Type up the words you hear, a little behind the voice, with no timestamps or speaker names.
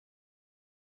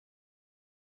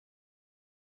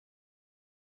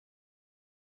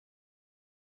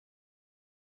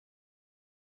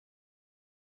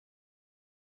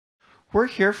We're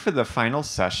here for the final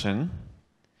session.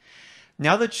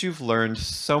 Now that you've learned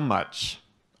so much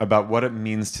about what it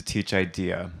means to teach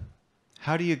IDEA,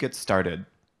 how do you get started?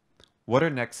 What are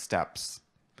next steps?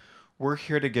 We're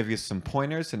here to give you some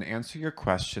pointers and answer your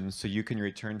questions so you can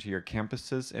return to your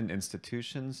campuses and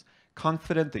institutions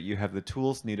confident that you have the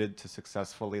tools needed to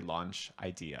successfully launch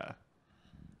IDEA.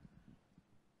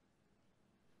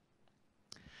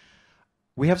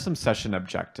 We have some session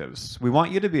objectives. We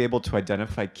want you to be able to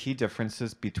identify key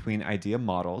differences between IDEA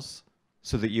models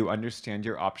so that you understand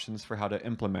your options for how to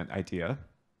implement IDEA.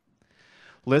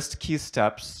 List key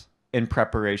steps in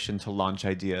preparation to launch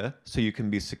IDEA so you can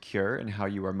be secure in how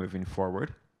you are moving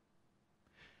forward.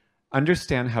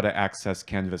 Understand how to access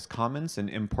Canvas Commons and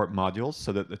import modules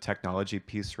so that the technology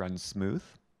piece runs smooth.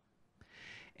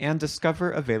 And discover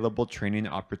available training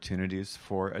opportunities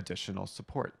for additional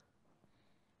support.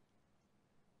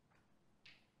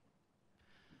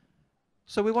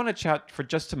 So we want to chat for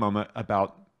just a moment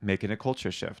about making a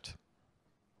culture shift.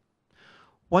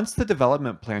 Once the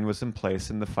development plan was in place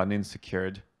and the funding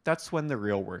secured, that's when the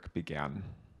real work began.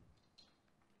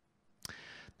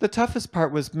 The toughest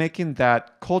part was making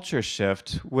that culture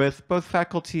shift with both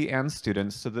faculty and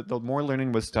students so that the more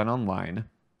learning was done online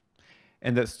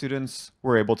and that students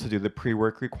were able to do the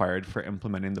pre-work required for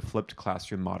implementing the flipped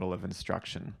classroom model of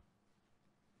instruction.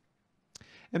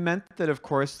 It meant that, of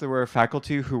course, there were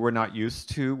faculty who were not used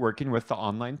to working with the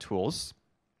online tools,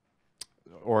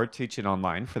 or teaching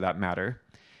online for that matter.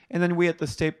 And then we at the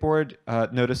State Board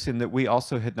noticing that we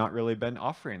also had not really been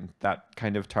offering that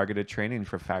kind of targeted training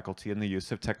for faculty in the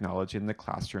use of technology in the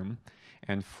classroom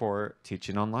and for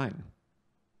teaching online.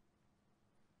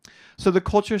 So the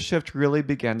culture shift really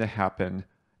began to happen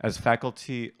as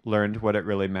faculty learned what it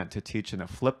really meant to teach in a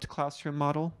flipped classroom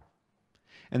model.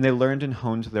 And they learned and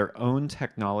honed their own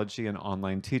technology and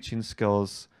online teaching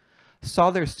skills,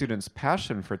 saw their students'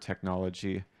 passion for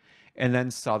technology, and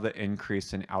then saw the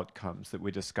increase in outcomes that we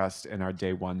discussed in our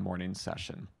day one morning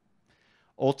session.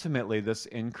 Ultimately, this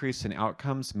increase in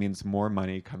outcomes means more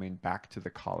money coming back to the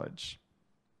college.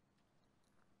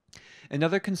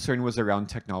 Another concern was around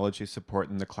technology support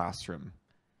in the classroom.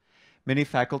 Many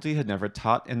faculty had never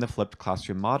taught in the flipped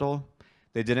classroom model.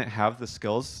 They didn't have the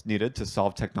skills needed to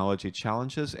solve technology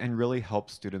challenges and really help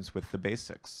students with the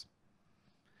basics.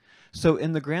 So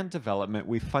in the grant development,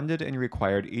 we funded and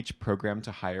required each program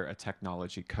to hire a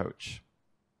technology coach.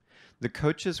 The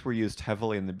coaches were used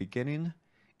heavily in the beginning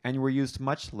and were used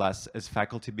much less as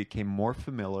faculty became more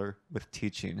familiar with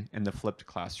teaching in the flipped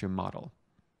classroom model.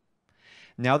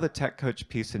 Now the tech coach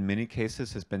piece in many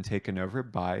cases has been taken over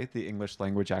by the English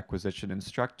language acquisition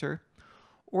instructor,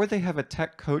 or they have a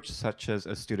tech coach such as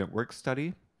a student work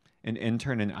study, an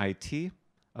intern in IT,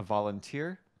 a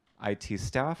volunteer, IT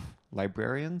staff,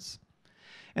 librarians.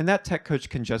 And that tech coach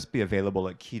can just be available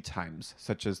at key times,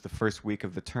 such as the first week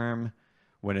of the term,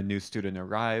 when a new student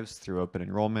arrives through open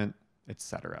enrollment,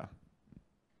 etc.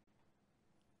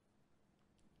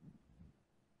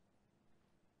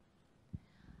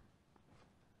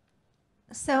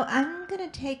 So I'm going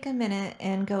to take a minute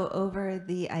and go over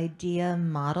the IDEA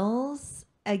models.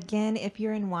 Again, if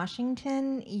you're in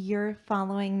Washington, you're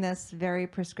following this very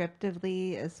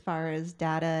prescriptively as far as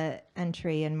data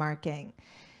entry and marking.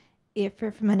 If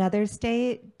you're from another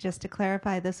state, just to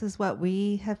clarify, this is what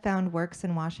we have found works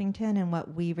in Washington and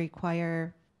what we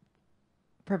require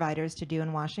providers to do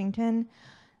in Washington.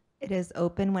 It is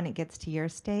open when it gets to your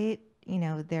state. You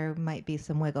know, there might be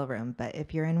some wiggle room, but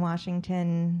if you're in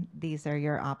Washington, these are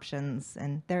your options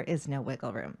and there is no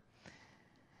wiggle room.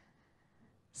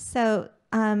 So,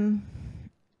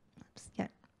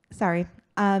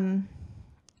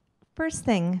 first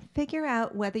thing, figure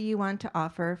out whether you want to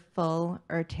offer full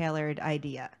or tailored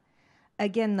IDEA.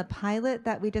 Again, the pilot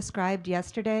that we described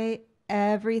yesterday,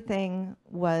 everything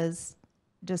was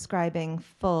describing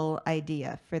full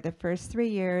IDEA. For the first 3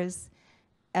 years,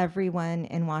 everyone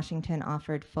in Washington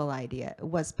offered full IDEA. It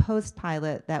was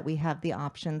post-pilot that we have the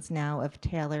options now of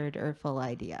tailored or full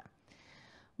IDEA.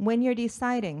 When you're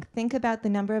deciding, think about the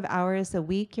number of hours a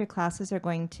week your classes are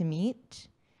going to meet,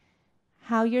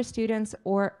 how your students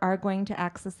are going to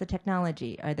access the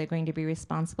technology. Are they going to be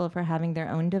responsible for having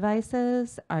their own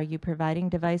devices? Are you providing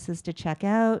devices to check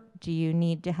out? Do you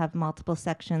need to have multiple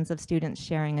sections of students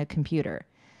sharing a computer?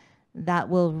 That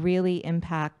will really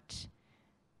impact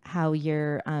how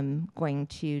you're going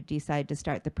to decide to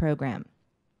start the program.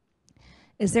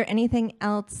 Is there anything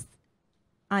else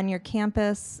on your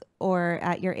campus or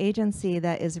at your agency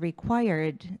that is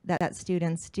required that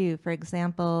students do? For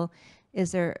example,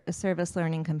 is there a service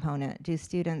learning component? Do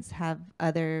students have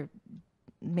other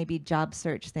maybe job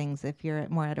search things if you're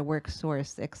more at a work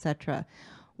source, et cetera?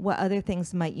 what other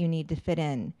things might you need to fit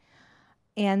in?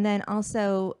 And then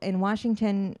also in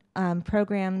Washington,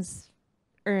 programs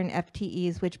earn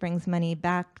FTEs, which brings money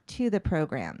back to the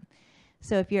program.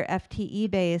 So if you're FTE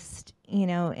based, you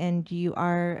know, and you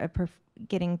are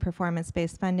getting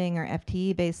performance-based funding or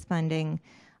FTE-based funding,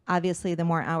 obviously the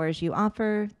more hours you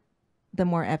offer, the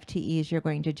more FTEs you're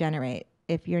going to generate.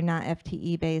 If you're not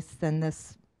FTE based, then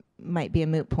this might be a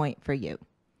moot point for you.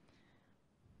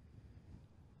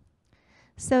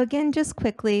 So again, just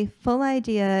quickly, full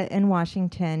IDEA in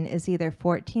Washington is either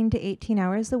 14 to 18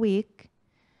 hours a week.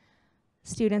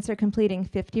 Students are completing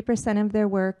 50% of their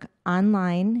work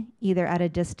online, either at a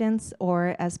distance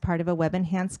or as part of a web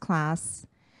enhanced class,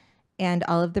 and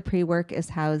all of the pre-work is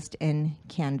housed in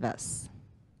Canvas.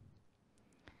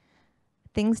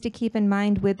 Things to keep in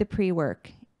mind with the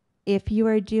pre-work. If you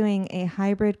are doing a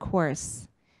hybrid course,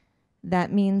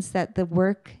 that means that the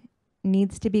work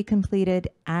needs to be completed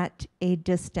at a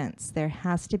distance. There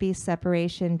has to be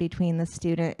separation between the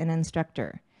student and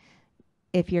instructor.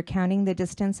 If you're counting the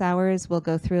distance hours, we'll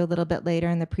go through a little bit later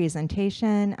in the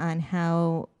presentation on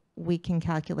how we can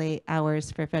calculate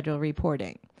hours for federal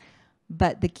reporting.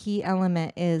 But the key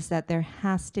element is that there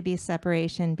has to be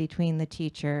separation between the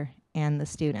teacher and the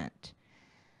student.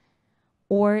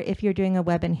 Or if you're doing a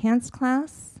web enhanced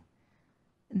class,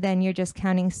 then you're just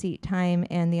counting seat time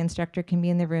and the instructor can be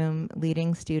in the room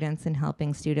leading students and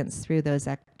helping students through those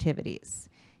activities.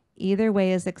 Either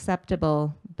way is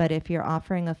acceptable, but if you're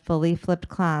offering a fully flipped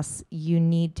class, you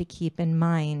need to keep in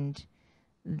mind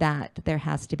that there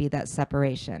has to be that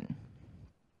separation.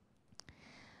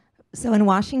 So in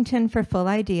Washington for full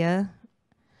IDEA,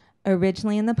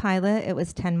 originally in the pilot, it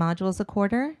was 10 modules a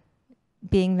quarter.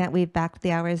 Being that we've backed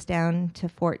the hours down to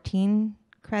 14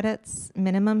 credits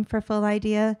minimum for full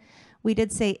IDEA, we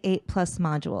did say 8+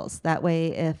 modules. That way,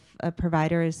 if a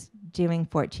provider is doing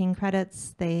 14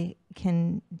 credits, they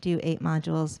can do 8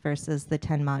 modules versus the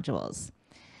 10 modules.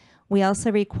 We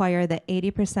also require that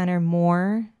 80% or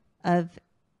more of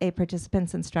a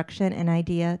participant's instruction in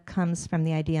IDEA comes from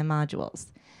the IDEA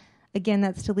modules. Again,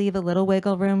 that's to leave a little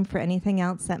wiggle room for anything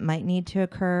else that might need to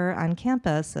occur on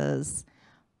campuses.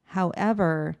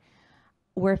 However,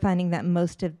 we're finding that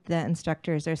most of the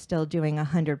instructors are still doing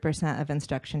 100% of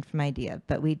instruction from IDEA,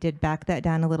 but we did back that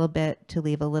down a little bit to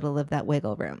leave a little of that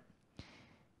wiggle room.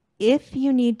 If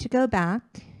you need to go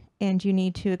back and you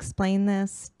need to explain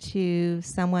this to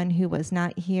someone who was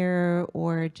not here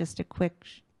or just a quick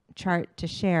chart to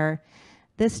share,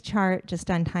 this chart just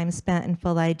on time spent in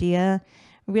full IDEA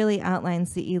really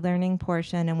outlines the e-learning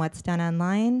portion and what's done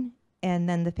online, and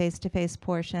then the face-to-face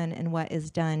portion and what is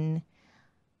done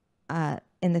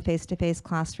in the face-to-face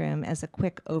classroom as a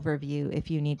quick overview if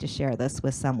you need to share this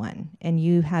with someone. And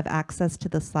you have access to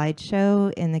the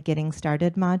slideshow in the Getting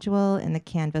Started module in the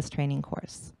Canvas training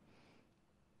course.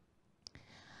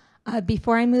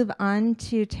 Before I move on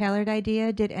to Tailored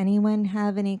IDEA, did anyone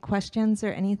have any questions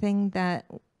or anything that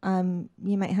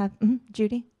you might have?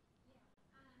 Judy?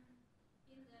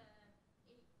 In the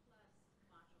 8+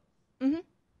 modules, Mm-hmm.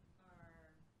 are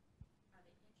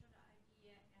the intro to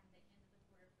IDEA and the end of the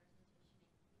quarter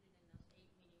presentation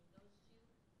included in those 8,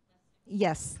 meaning those 2?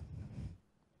 Yes.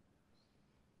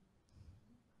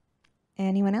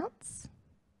 Anyone else?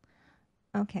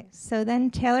 Okay, so then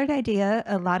Tailored IDEA,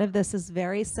 a lot of this is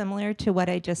very similar to what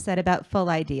I just said about full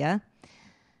IDEA.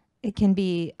 It can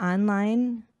be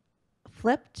online,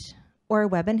 flipped, or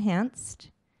web enhanced.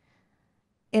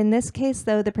 In this case,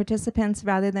 though, the participants,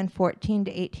 rather than 14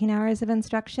 to 18 hours of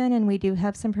instruction, and we do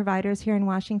have some providers here in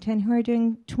Washington who are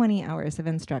doing 20 hours of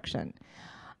instruction.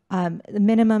 The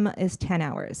minimum is 10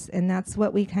 hours, and that's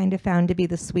what we kind of found to be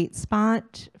the sweet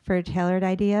spot for Tailored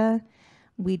IDEA.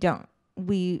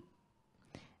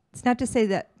 It's not to say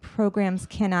that programs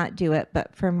cannot do it,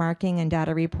 but for marking and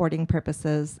data reporting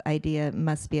purposes, IDEA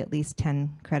must be at least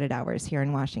 10 credit hours here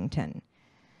in Washington.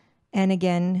 And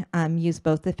again, use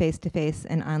both the face-to-face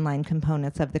and online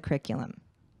components of the curriculum.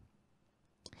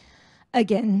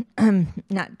 Again,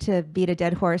 not to beat a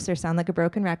dead horse or sound like a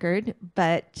broken record,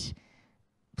 but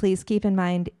please keep in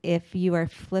mind if you are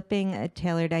flipping a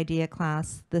Tailored IDEA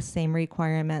class, the same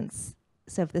requirements.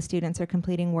 So if the students are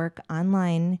completing work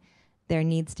online, there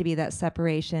needs to be that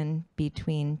separation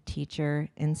between teacher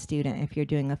and student if you're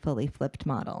doing a fully flipped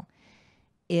model.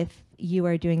 If you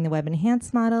are doing the web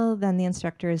enhanced model, then the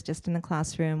instructor is just in the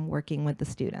classroom working with the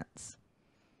students.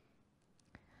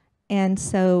 And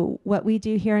so what we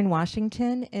do here in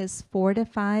Washington is 4 to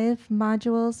 5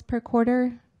 modules per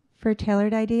quarter for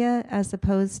Tailored IDEA, as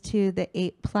opposed to the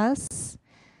 8+.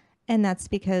 And that's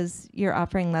because you're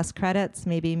offering less credits,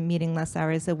 maybe meeting less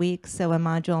hours a week. So a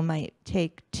module might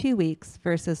take 2 weeks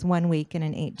versus 1 week in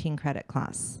an 18 credit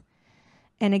class.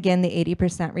 And again, the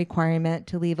 80% requirement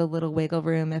to leave a little wiggle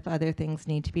room if other things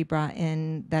need to be brought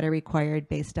in that are required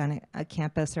based on a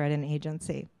campus or at an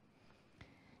agency.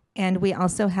 And we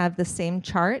also have the same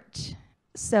chart.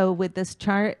 So with this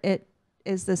chart, it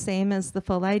is the same as the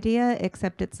full IDEA,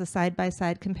 except it's a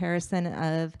side-by-side comparison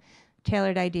of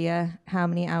tailored IDEA, how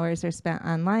many hours are spent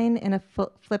online in a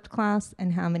flipped class,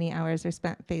 and how many hours are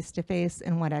spent face-to-face,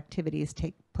 and what activities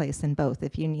take place in both,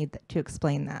 if you need to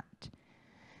explain that.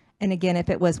 And again, if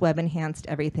it was web enhanced,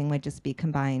 everything would just be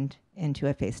combined into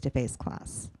a face-to-face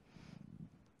class.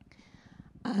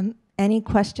 Any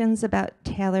questions about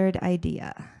tailored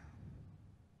IDEA?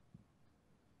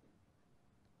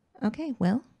 Okay,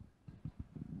 Will?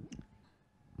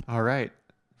 All right,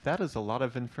 that is a lot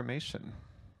of information.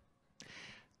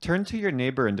 Turn to your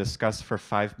neighbor and discuss for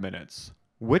 5 minutes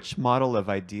which model of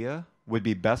IDEA would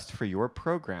be best for your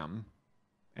program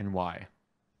and why.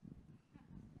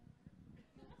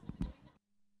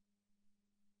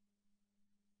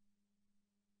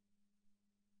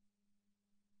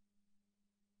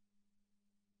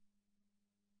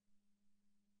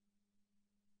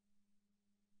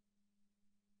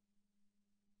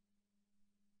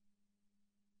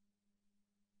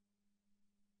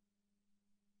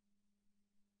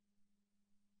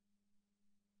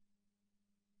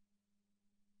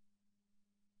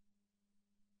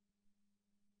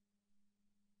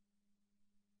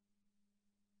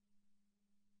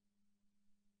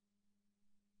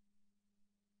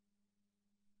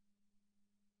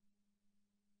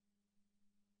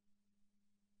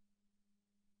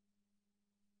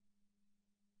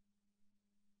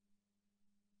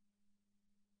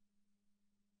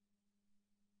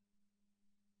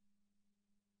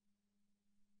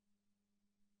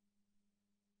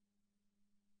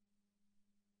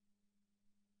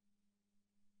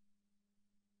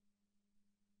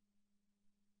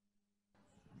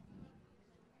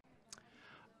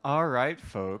 All right,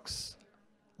 folks.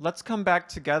 Let's come back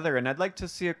together, and I'd like to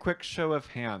see a quick show of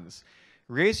hands.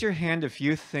 Raise your hand if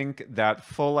you think that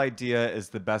full IDEA is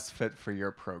the best fit for your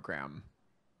program.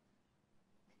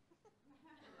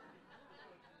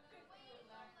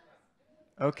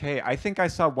 Okay, I think I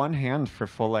saw one hand for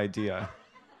full IDEA.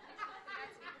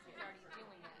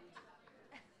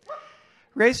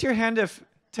 Raise your hand if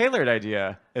tailored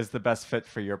IDEA is the best fit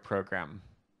for your program.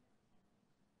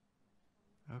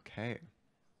 Okay.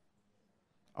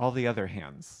 All the other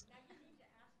hands.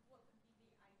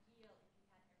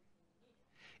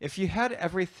 If you had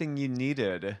everything you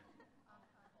needed,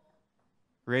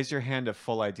 raise your hand if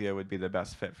full IDEA would be the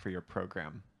best fit for your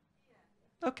program.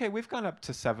 Okay, we've gone up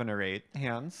to 7 or 8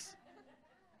 hands.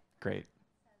 Great.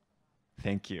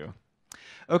 Thank you.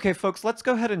 Okay, folks, let's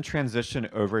go ahead and transition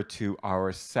over to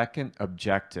our second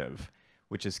objective,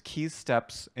 which is key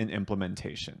steps in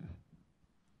implementation.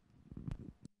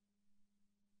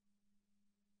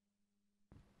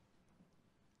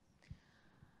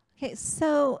 Okay,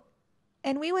 so,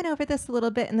 and we went over this a little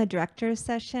bit in the director's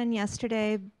session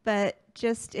yesterday, but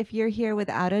just if you're here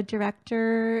without a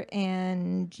director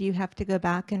and you have to go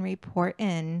back and report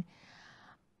in,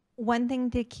 one thing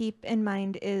to keep in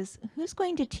mind is who's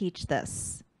going to teach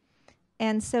this?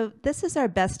 And so this is our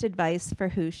best advice for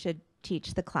who should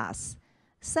teach the class.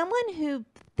 Someone who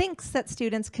thinks that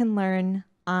students can learn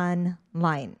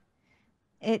online.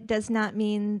 It does not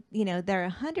mean,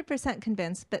 they're 100%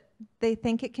 convinced, but they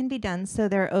think it can be done, so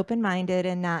they're open-minded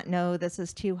and not, no, this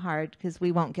is too hard because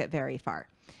we won't get very far.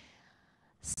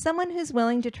 Someone who's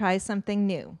willing to try something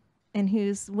new and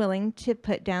who's willing to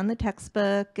put down the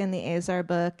textbook and the ASAR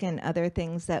book and other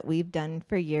things that we've done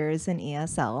for years in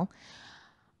ESL.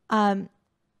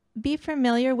 Be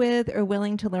familiar with or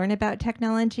willing to learn about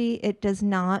technology. It does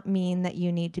not mean that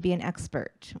you need to be an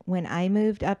expert. When I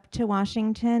moved up to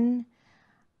Washington,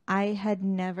 I had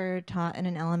never taught in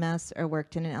an LMS or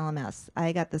worked in an LMS.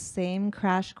 I got the same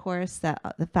crash course that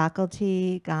the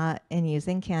faculty got in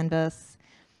using Canvas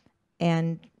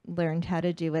and learned how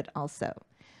to do it also.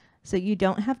 So you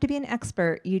don't have to be an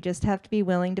expert. You just have to be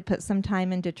willing to put some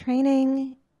time into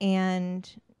training and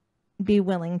be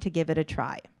willing to give it a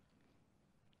try.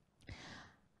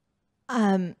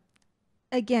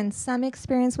 Again, some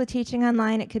experience with teaching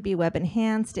online. It could be web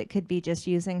enhanced. It could be just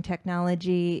using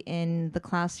technology in the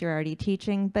class you're already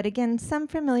teaching. But again, some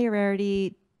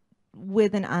familiarity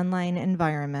with an online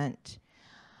environment.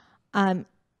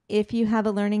 If you have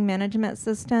a learning management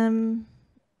system,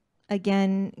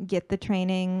 again, get the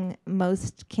training.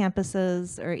 Most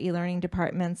campuses or e-learning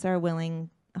departments are willing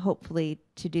hopefully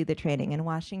to do the training. In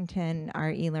Washington,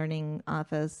 our e-learning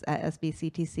office at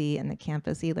SBCTC and the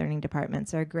campus e-learning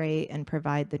departments are great and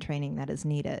provide the training that is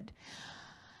needed.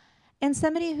 And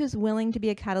somebody who's willing to be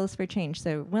a catalyst for change.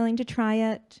 So willing to try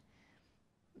it,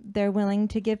 they're willing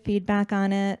to give feedback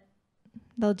on it,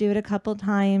 they'll do it a couple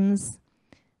times,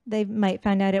 they might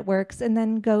find out it works, and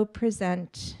then go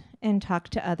present and talk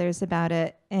to others about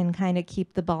it and kind of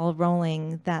keep the ball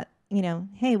rolling that, you know,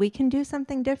 hey, we can do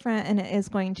something different and it is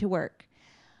going to work.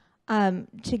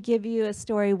 To give you a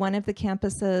story, one of the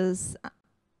campuses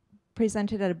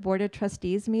presented at a board of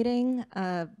trustees meeting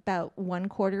about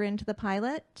 1/4 into the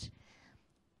pilot,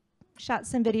 shot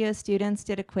some video students,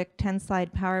 did a quick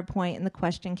 10-slide PowerPoint, and the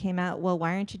question came out, well,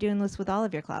 why aren't you doing this with all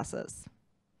of your classes?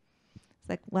 It's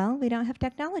like, well, we don't have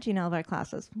technology in all of our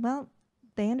classes. Well,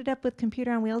 they ended up with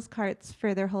computer on wheels carts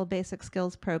for their whole basic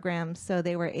skills program, so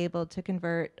they were able to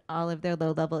convert all of their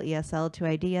low-level ESL to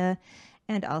I-DEA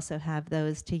and also have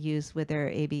those to use with their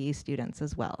ABE students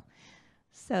as well.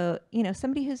 So, you know,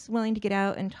 somebody who's willing to get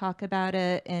out and talk about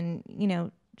it and, you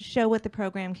know, show what the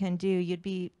program can do, you'd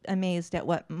be amazed at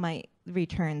what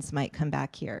returns might come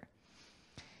back here.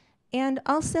 And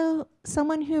also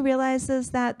someone who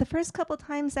realizes that the first couple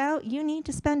times out, you need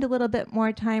to spend a little bit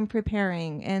more time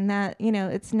preparing, and that, you know,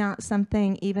 it's not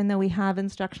something, even though we have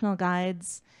instructional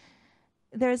guides,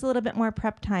 there's a little bit more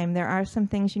prep time. There are some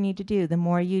things you need to do. The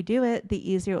more you do it, the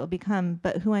easier it will become,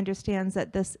 but who understands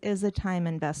that this is a time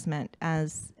investment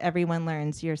as everyone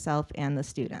learns, yourself and the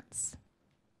students.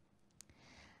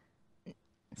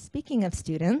 Speaking of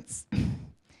students,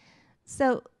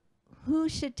 so who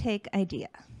should take I-DEA?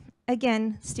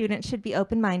 Again, students should be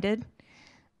open-minded.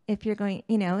 If you're going,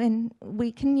 you know, and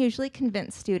we can usually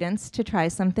convince students to try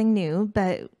something new,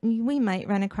 but we might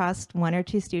run across 1 or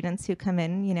 2 students who come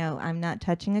in, you know, I'm not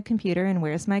touching a computer and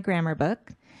where's my grammar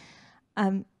book?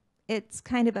 It's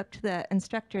kind of up to the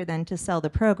instructor then to sell the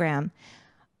program.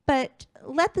 But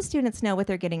let the students know what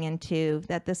they're getting into,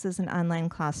 that this is an online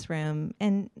classroom,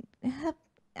 and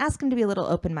ask them to be a little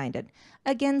open-minded.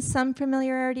 Again, some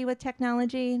familiarity with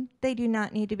technology. They do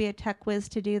not need to be a tech whiz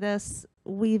to do this.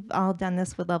 We've all done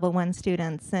this with level 1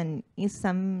 students, and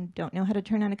some don't know how to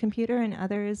turn on a computer, and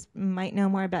others might know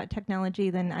more about technology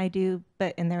than I do,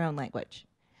 but in their own language.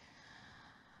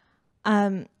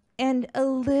 And a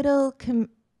little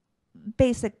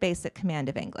basic command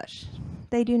of English.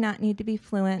 They do not need to be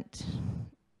fluent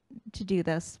to do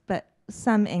this, but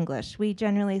some English. We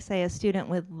generally say a student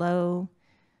with low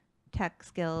tech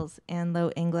skills and low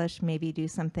English, maybe do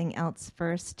something else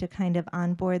first to kind of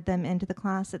onboard them into the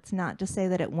class. It's not to say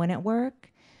that it wouldn't work,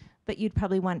 but you'd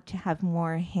probably want to have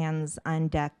more hands on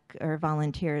deck or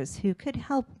volunteers who could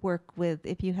help work with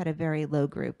if you had a very low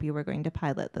group you were going to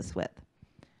pilot this with.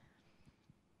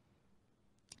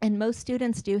 And most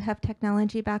students do have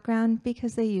technology background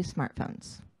because they use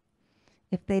smartphones.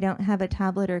 If they don't have a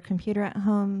tablet or a computer at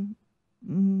home,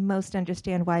 most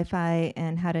understand Wi-Fi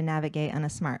and how to navigate on a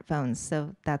smartphone,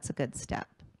 so that's a good step.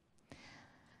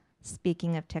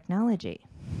 Speaking of technology,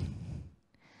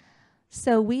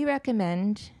 so we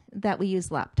recommend that we use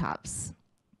laptops,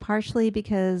 partially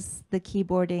because the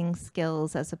keyboarding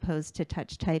skills as opposed to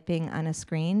touch typing on a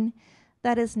screen.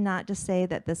 That is not to say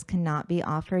that this cannot be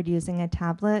offered using a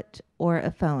tablet or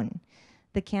a phone.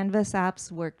 The Canvas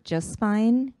apps work just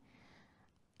fine.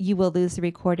 You will lose the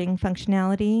recording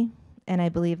functionality, and I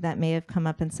believe that may have come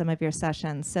up in some of your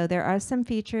sessions. So there are some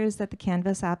features that the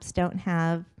Canvas apps don't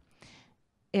have.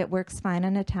 It works fine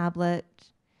on a tablet.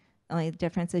 Only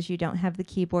difference is you don't have the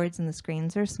keyboards and the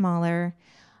screens are smaller.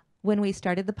 When we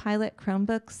started the pilot,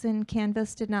 Chromebooks and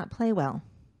Canvas did not play well.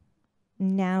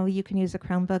 Now you can use a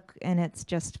Chromebook and it's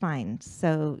just fine.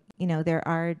 So, you know, there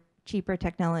are cheaper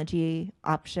technology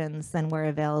options than were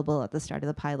available at the start of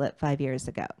the pilot 5 years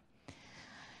ago.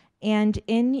 And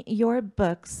in your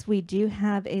books, we do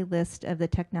have a list of the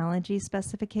technology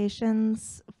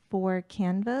specifications for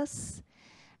Canvas.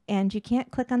 And you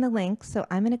can't click on the link, so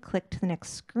I'm going to click to the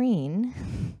next screen.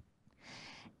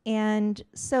 And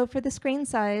so for the screen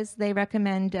size, they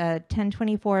recommend a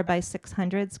 1024 by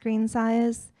 600 screen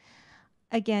size.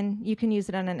 Again, you can use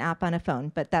it on an app on a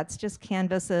phone, but that's just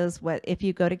Canvas's. If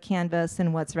you go to Canvas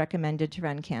and what's recommended to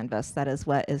run Canvas, that is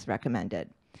what is recommended.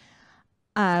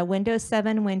 Windows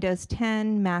 7, Windows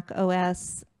 10, Mac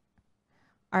OS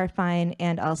are fine,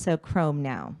 and also Chrome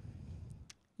now.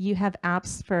 You have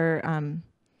apps for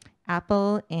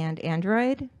Apple and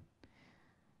Android.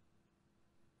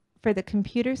 For the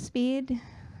computer speed,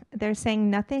 they're saying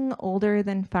nothing older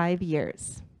than 5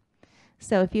 years.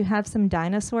 So if you have some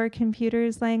dinosaur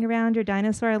computers laying around or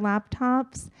dinosaur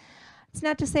laptops, it's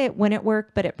not to say it wouldn't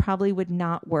work, but it probably would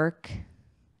not work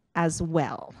as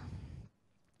well.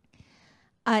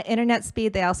 Internet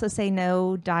speed, they also say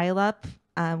no dial-up.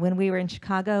 When we were in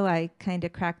Chicago, I kind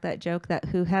of cracked that joke that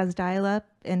who has dial-up,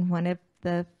 and one of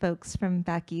the folks from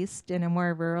back east in a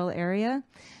more rural area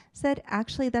said,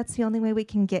 actually, that's the only way we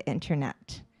can get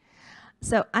internet.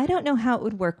 So I don't know how it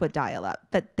would work with dial-up,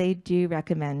 but they do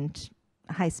recommend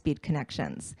high-speed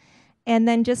connections. And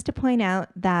then just to point out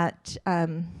that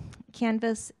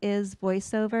Canvas is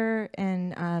voiceover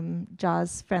and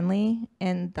JAWS friendly,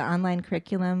 and the online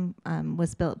curriculum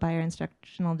was built by our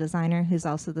instructional designer, who's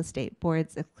also the state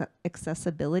board's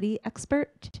accessibility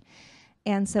expert.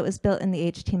 And so it was built in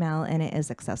the HTML, and it is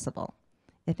accessible,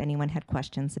 if anyone had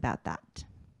questions about that.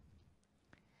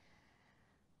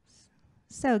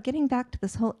 So getting back to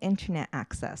this whole internet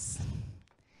access.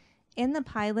 In the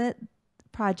pilot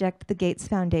project, the Gates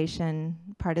Foundation,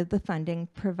 part of the funding,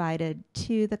 provided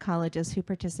to the colleges who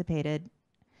participated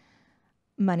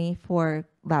money for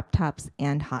laptops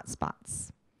and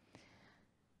hotspots.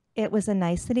 It was a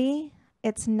nicety.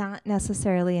 It's not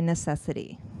necessarily a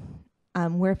necessity.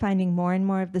 We're finding more and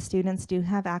more of the students do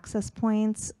have access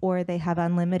points, or they have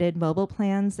unlimited mobile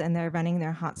plans and they're running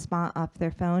their hotspot off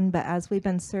their phone. But as we've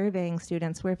been surveying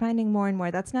students, we're finding more and more.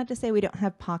 That's not to say we don't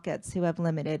have pockets who have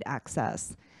limited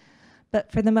access. But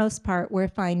for the most part, we're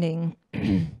finding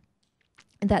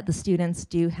that the students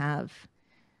do have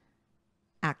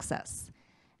access.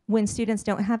 When students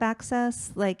don't have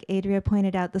access, like Adria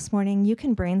pointed out this morning, you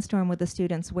can brainstorm with the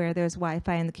students where there's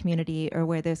Wi-Fi in the community or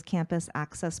where there's campus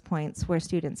access points where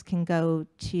students can go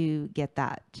to get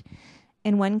that.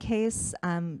 In one case,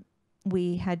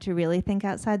 we had to really think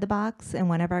outside the box, and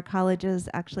one of our colleges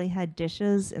actually had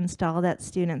dishes installed at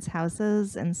students'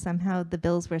 houses, and somehow the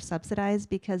bills were subsidized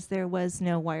because there was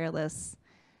no wireless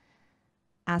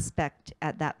aspect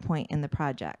at that point in the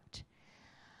project.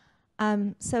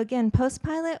 So again,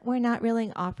 post-pilot, we're not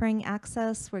really offering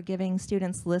access. We're giving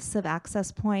students lists of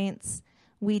access points.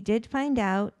 We did find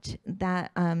out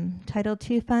that Title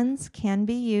II funds can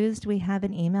be used. We have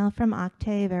an email from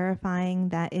Octave verifying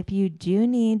that if you do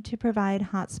need to provide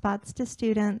hotspots to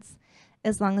students,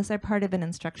 as long as they're part of an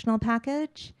instructional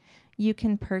package, you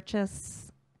can purchase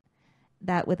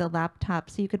that with a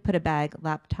laptop. So you could put a bag,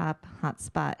 laptop,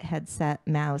 hotspot, headset,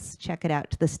 mouse, check it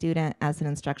out to the student as an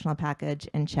instructional package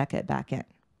and check it back in.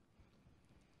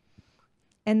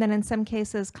 And then in some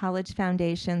cases, college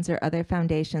foundations or other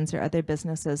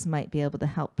businesses might be able to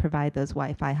help provide those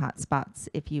Wi-Fi hotspots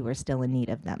if you were still in need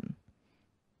of them.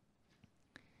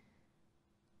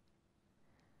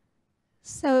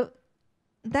 So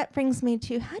that brings me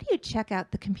to, how do you check out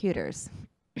the computers?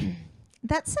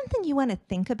 That's something you want to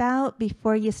think about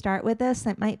before you start with this.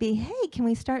 It might be, hey, can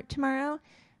we start tomorrow?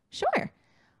 Sure.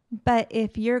 But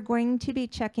if you're going to be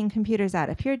checking computers out,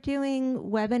 if you're doing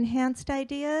web-enhanced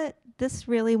IDEA, this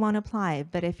really won't apply.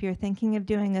 But if you're thinking of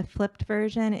doing a flipped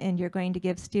version and you're going to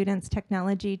give students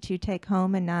technology to take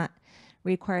home and not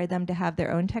require them to have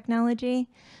their own technology,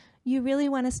 you really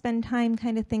want to spend time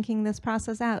kind of thinking this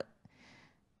process out.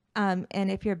 And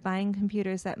if you're buying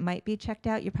computers that might be checked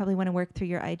out, you probably want to work through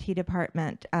your IT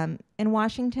department. In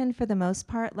Washington, for the most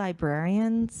part,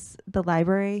 librarians, the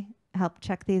library, help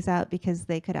check these out because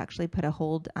they could actually put a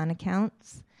hold on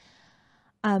accounts.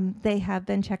 They have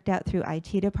been checked out through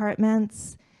IT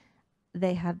departments.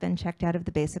 They have been checked out of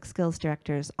the Basic Skills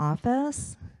Director's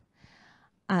office.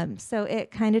 So it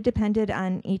kind of depended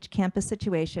on each campus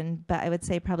situation, but I would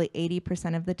say probably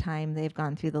 80% of the time they've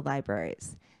gone through the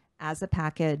libraries as a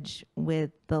package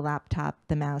with the laptop,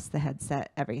 the mouse, the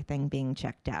headset, everything being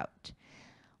checked out.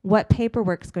 What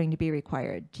paperwork is going to be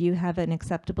required? Do you have an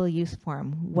acceptable use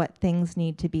form? What things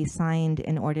need to be signed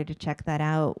in order to check that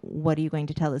out? What are you going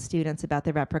to tell the students about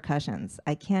the repercussions?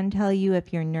 I can tell you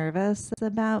if you're nervous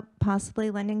about possibly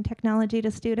lending technology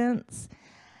to students,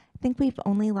 I think we've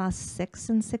only lost 6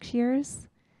 in 6 years.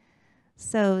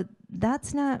 So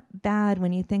that's not bad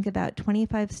when you think about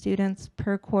 25 students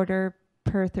per quarter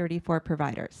per 34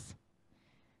 providers.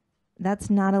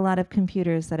 That's not a lot of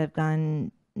computers that have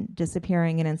gone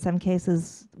disappearing, and in some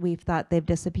cases we've thought they've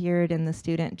disappeared and the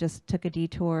student just took a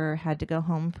detour or had to go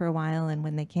home for a while, and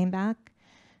when they came back,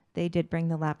 they did bring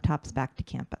the laptops back to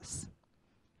campus.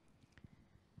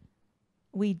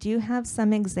 We do have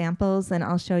some examples, and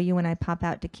I'll show you when I pop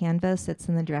out to Canvas. It's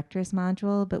in the director's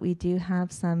module, but we do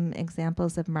have some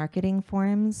examples of marketing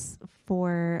forms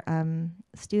for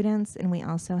students, and we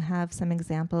also have some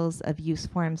examples of use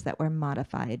forms that were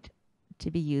modified to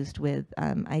be used with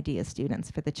IDEA students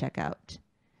for the checkout.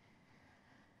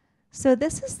 So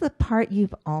this is the part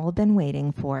you've all been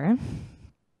waiting for.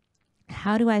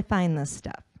 How do I find this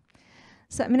stuff?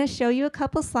 So I'm going to show you a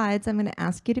couple slides. I'm going to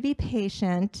ask you to be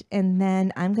patient, and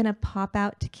then I'm going to pop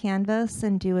out to Canvas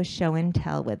and do a show and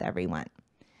tell with everyone.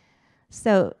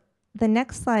 So the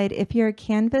next slide, if you're a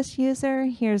Canvas user,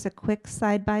 here's a quick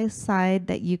side-by-side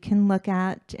that you can look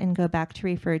at and go back to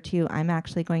refer to. I'm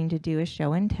actually going to do a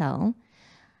show and tell.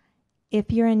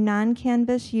 If you're a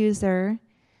non-Canvas user,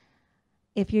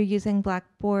 if you're using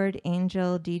Blackboard,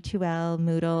 Angel, D2L,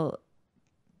 Moodle,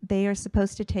 they are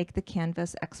supposed to take the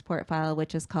Canvas export file,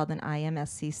 which is called an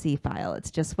IMSCC file.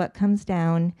 It's just what comes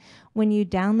down. When you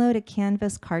download a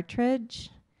Canvas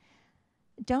cartridge,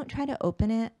 don't try to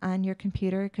open it on your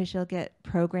computer because you'll get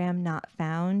program not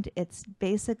found. It's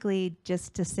basically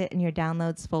just to sit in your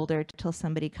downloads folder until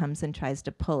somebody comes and tries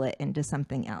to pull it into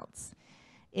something else.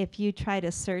 If you try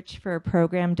to search for a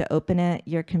program to open it,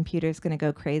 your computer's going to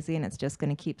go crazy and it's just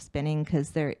going to keep spinning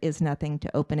because there is nothing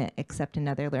to open it except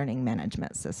another learning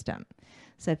management system.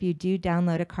 So if you do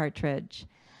download a cartridge,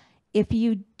 if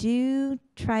you do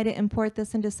try to import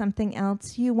this into something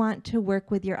else, you want to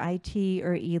work with your IT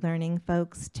or e-learning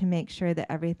folks to make sure that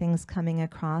everything's coming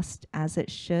across as it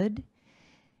should.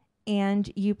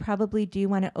 And you probably do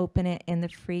want to open it in the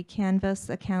free Canvas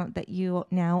account that you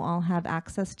now all have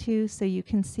access to, so you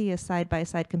can see a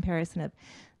side-by-side comparison of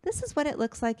this is what it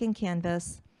looks like in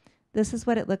Canvas, this is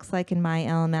what it looks like in my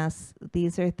LMS,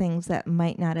 these are things that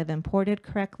might not have imported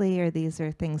correctly, or these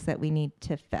are things that we need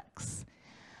to fix.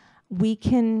 We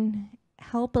can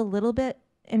help a little bit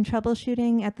in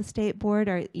troubleshooting at the state board.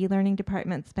 Our e-learning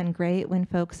department's been great when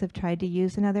folks have tried to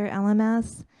use another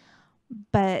LMS,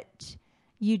 but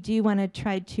you do want to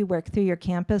try to work through your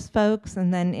campus folks,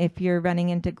 and then if you're running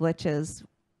into glitches,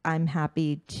 I'm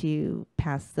happy to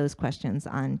pass those questions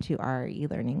on to our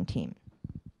e-learning team.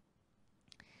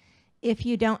 If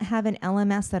you don't have an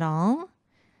LMS at all,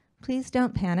 please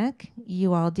don't panic.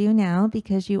 You all do now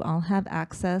because you all have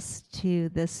access to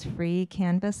this free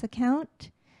Canvas account,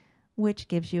 which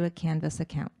gives you a Canvas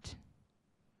account.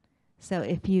 So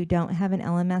if you don't have an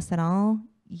LMS at all,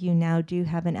 you now do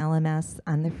have an LMS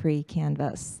on the free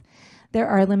Canvas. There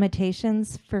are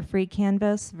limitations for free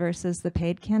Canvas versus the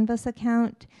paid Canvas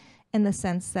account in the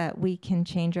sense that we can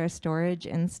change our storage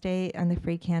in state. On the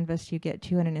free Canvas, you get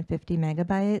 250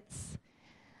 megabytes.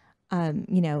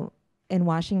 You know, in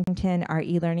Washington, our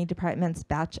e-learning departments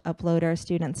batch upload our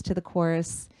students to the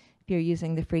course. If you're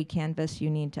using the free Canvas, you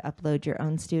need to upload your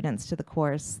own students to the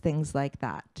course, things like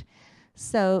that.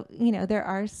 So, you know, there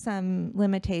are some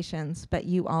limitations, but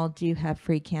you all do have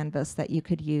free Canvas that you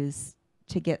could use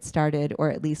to get started,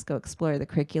 or at least go explore the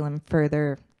curriculum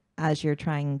further as you're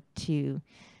trying to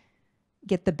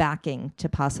get the backing to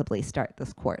possibly start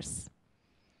this course.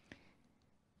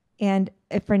 And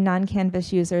if for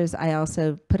non-Canvas users, I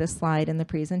also put a slide in the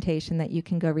presentation that you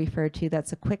can go refer to.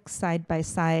 That's a quick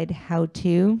side-by-side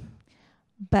how-to.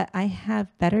 But I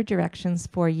have better directions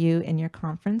for you in your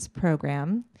conference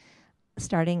program,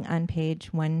 starting on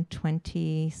page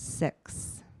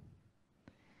 126.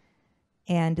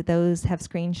 And those have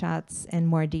screenshots and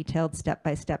more detailed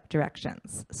step-by-step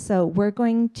directions. So we're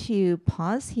going to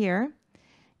pause here.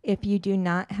 If you do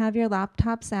not have your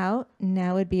laptops out,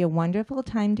 now would be a wonderful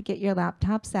time to get your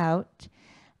laptops out.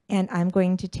 And I'm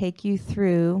going to take you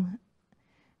through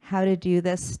how to do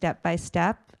this step by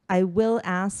step. I will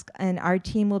ask, and our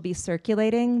team will be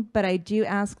circulating, but I do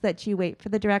ask that you wait for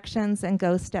the directions and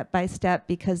go step by step,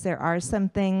 because there are some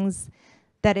things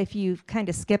that if you kind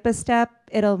of skip a step,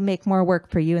 it'll make more work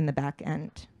for you in the back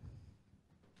end.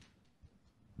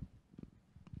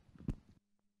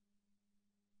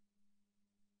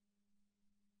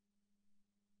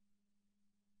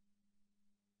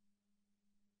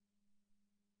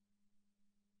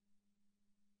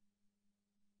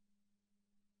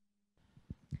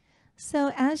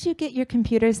 So as you get your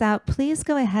computers out, please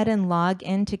go ahead and log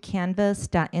into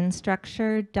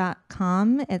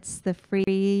canvas.instructure.com. It's the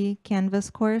free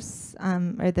Canvas course,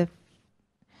 or the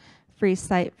free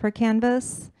site for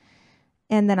Canvas.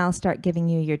 And then I'll start giving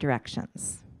you your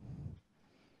directions.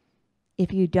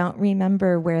 If you don't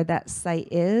remember where that site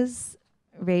is,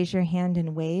 raise your hand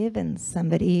and wave, and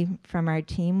somebody from our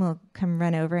team will come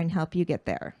run over and help you get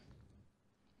there.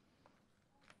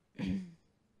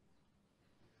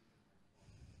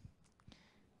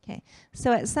 Okay,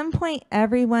 so at some point,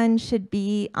 everyone should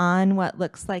be on what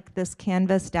looks like this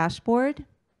Canvas dashboard.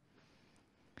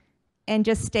 And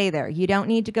just stay there. You don't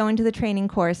need to go into the training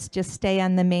course. Just stay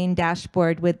on the main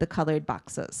dashboard with the colored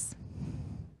boxes.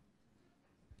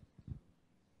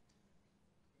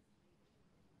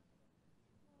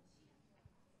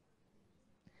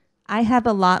 I have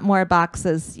a lot more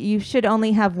boxes. You should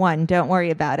only have one. Don't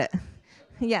worry about it.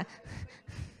 Yeah.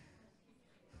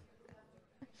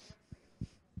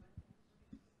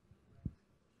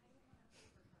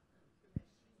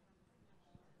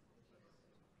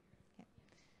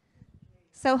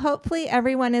 So hopefully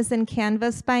everyone is in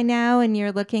Canvas by now and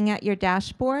you're looking at your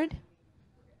dashboard.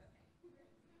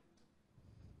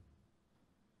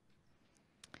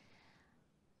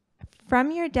 From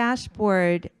your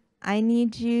dashboard, I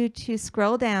need you to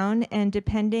scroll down, and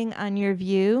depending on your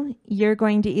view, you're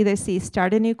going to either see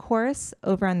Start a New Course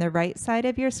over on the right side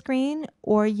of your screen,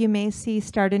 or you may see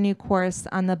Start a New Course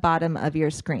on the bottom of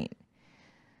your screen.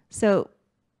 So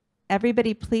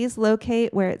everybody please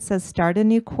locate where it says Start a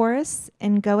New Course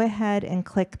and go ahead and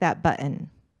click that button.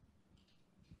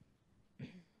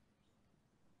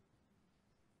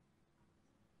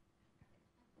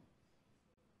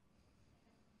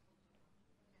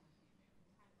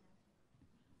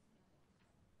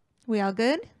 We all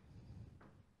good?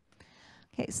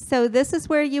 Okay, so this is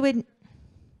where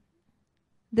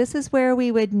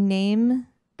we would name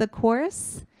the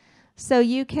course. So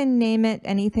you can name it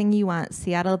anything you want,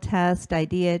 Seattle Test,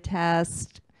 I-DEA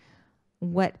Test,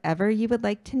 whatever you would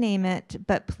like to name it,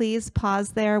 but please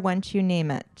pause there once you name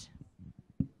it.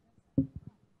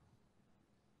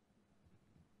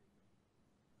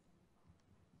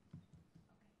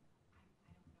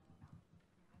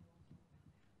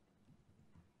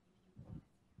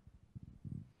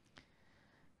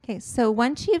 Okay, so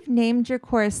once you've named your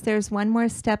course, there's one more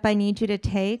step I need you to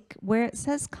take. Where it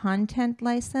says Content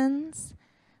License,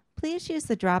 please use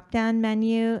the drop-down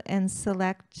menu and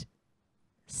select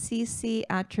CC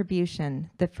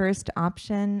Attribution, the first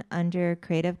option under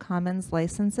Creative Commons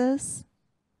licenses.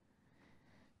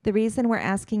 The reason we're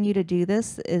asking you to do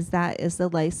this is that is the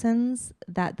license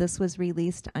that this was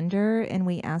released under, and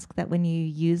we ask that when you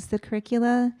use the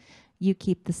curricula, you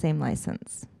keep the same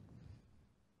license.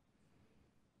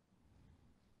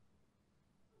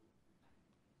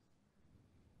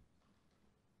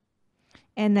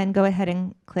 And then go ahead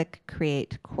and click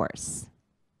Create Course.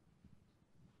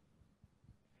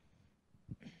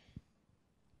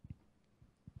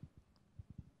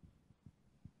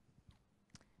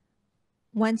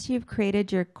 Once you've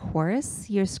created your course,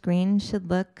 your screen should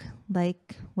look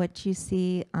like what you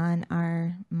see on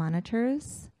our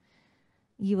monitors.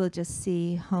 You will just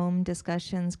see Home,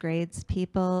 Discussions, Grades,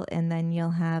 People, and then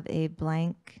you'll have a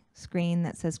blank screen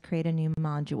that says Create a New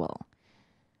Module.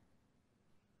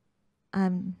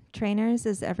 Trainers,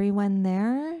 is everyone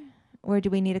there, or do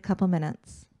we need a couple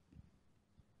minutes?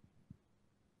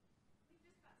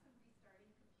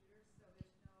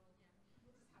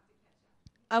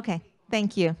 Okay,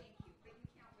 thank you.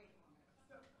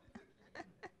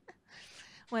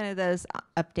 One of those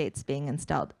updates being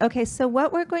installed. Okay, so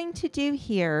what we're going to do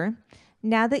here,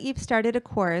 now that you've started a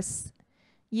course,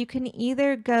 you can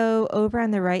either go over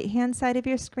on the right-hand side of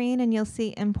your screen and you'll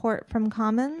see Import from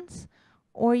Commons,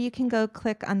 or you can go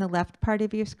click on the left part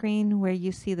of your screen where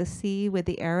you see the C with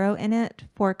the arrow in it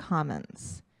for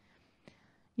Commons.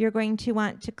 You're going to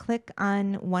want to click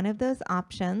on one of those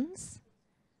options,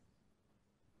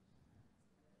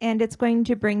 and it's going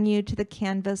to bring you to the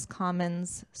Canvas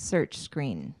Commons search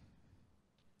screen.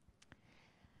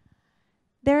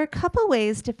 There are a couple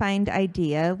ways to find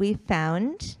I-DEA we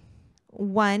found.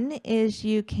 One is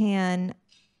you can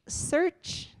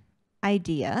search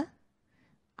I-DEA,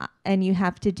 and you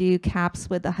have to do caps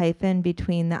with a hyphen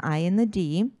between the I and the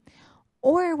D.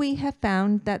 Or we have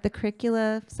found that the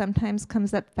curricula sometimes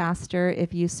comes up faster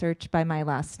if you search by my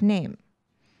last name.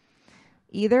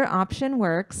 Either option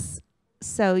works.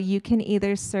 So you can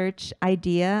either search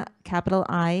I-DEA, capital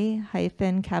I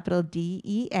hyphen capital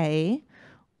D-E-A,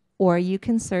 or you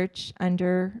can search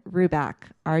under Ruback,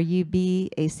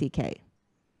 R-U-B-A-C-K.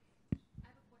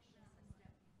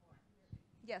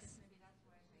 Yes.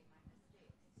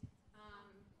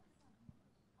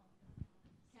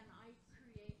 Can I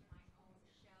create my own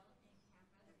shell in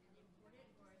Canvas and import it,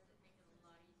 or does it make it a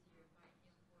lot easier if I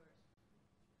import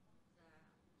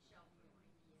the shell from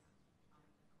I-DEA out of the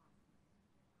commons?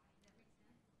 Does that make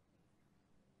sense?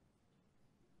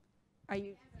 Are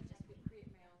you? Just would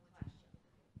create my own class shell.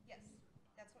 Yes,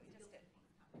 that's what we just did.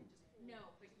 No,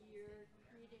 but you're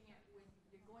creating it with,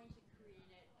 you're going to create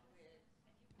it with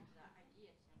the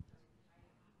I-DEA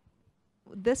template.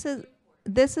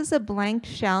 This is a blank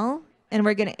shell, and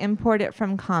we're going to import it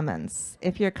from Commons.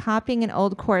 If you're copying an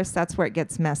old course, that's where it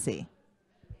gets messy.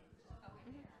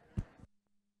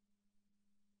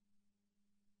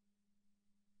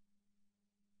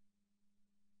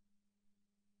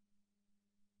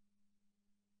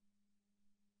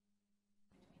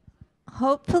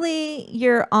 Hopefully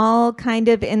you're all kind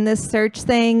of in this search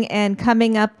thing and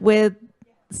coming up with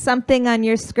something on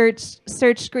your search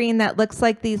screen that looks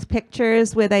like these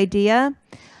pictures with I-DEA.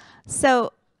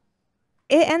 So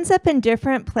It ends up in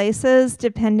different places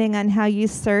depending on how you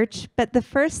search, but the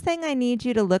first thing I need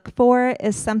you to look for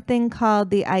is something called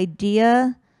the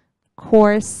I-DEA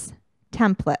course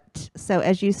template. So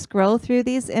as you scroll through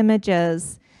these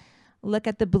images, look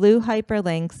at the blue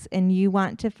hyperlinks and you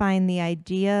want to find the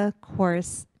I-DEA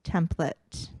course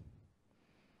template.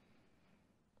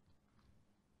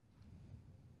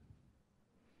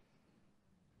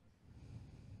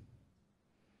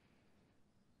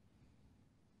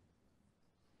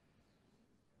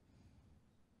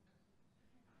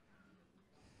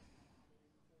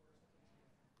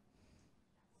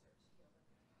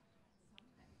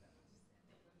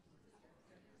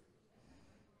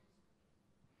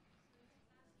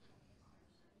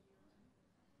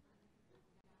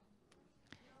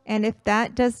 And if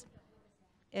that does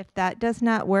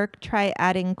not work, try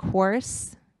adding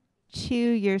course to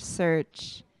your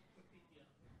search.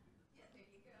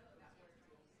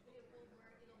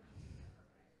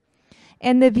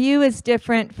 And the view is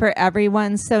different for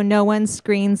everyone, so no one's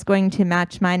screen's going to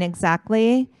match mine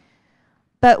exactly.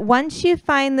 But once you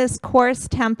find this course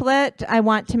template, I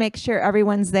want to make sure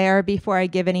everyone's there before I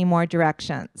give any more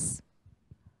directions.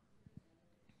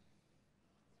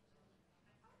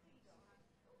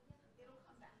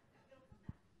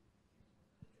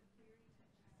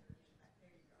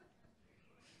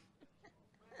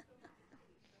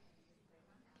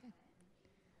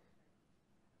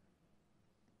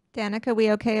 Danica, we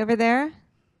okay over there?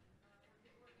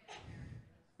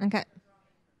 Okay.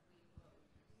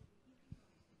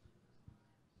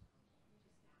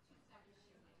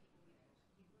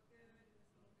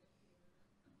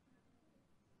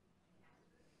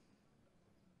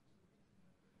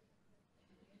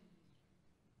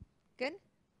 Good?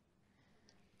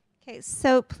 Okay,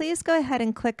 so please go ahead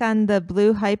and click on the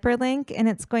blue hyperlink and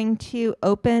it's going to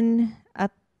open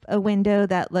up a window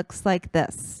that looks like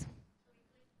this.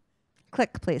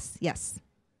 Click, please. Yes.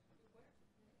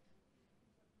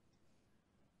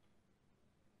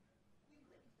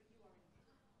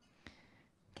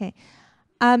 Okay.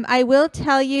 I will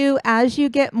tell you, as you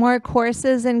get more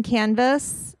courses in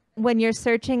Canvas, when you're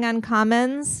searching on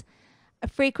Commons,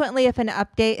 frequently if an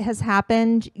update has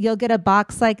happened, you'll get a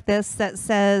box like this that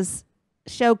says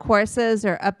show courses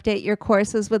or update your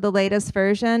courses with the latest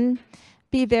version.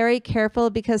 Be very careful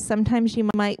because sometimes you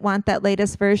might want that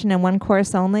latest version in one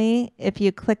course only. If you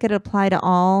click it apply to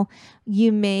all,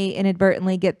 you may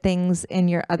inadvertently get things in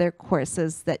your other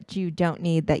courses that you don't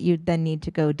need that you then need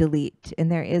to go delete. And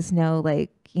there is no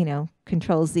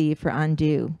Control Z for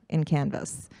undo in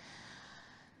Canvas.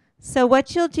 So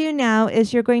what you'll do now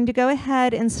is you're going to go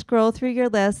ahead and scroll through your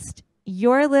list.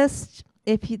 Your list,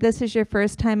 if this is your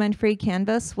first time on free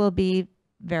Canvas, will be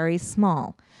very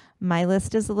small. My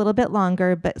list is a little bit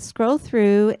longer, but scroll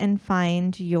through and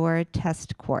find your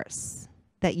test course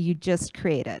that you just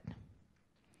created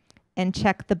and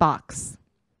check the box.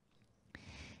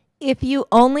 If you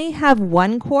only have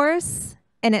one course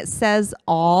and it says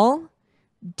all,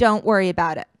 don't worry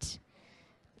about it.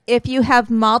 If you have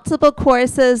multiple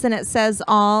courses and it says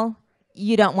all,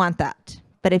 you don't want that.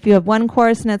 But if you have one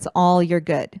course and it's all, you're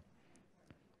good.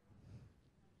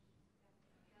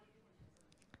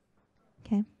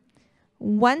 Okay.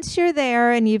 Once you're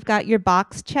there and you've got your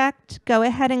box checked, go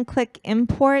ahead and click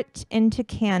Import into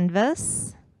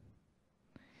Canvas.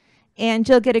 And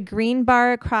you'll get a green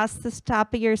bar across the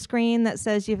top of your screen that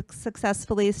says you've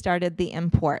successfully started the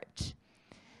import.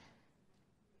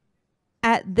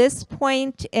 At this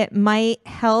point, it might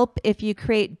help if you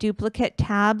create duplicate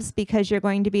tabs because you're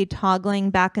going to be toggling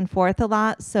back and forth a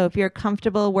lot. So if you're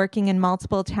comfortable working in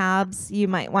multiple tabs, you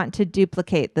might want to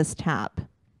duplicate this tab.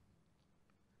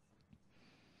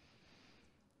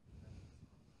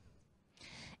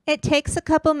 It takes a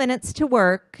couple minutes to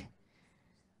work.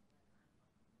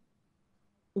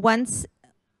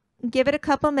 Give it a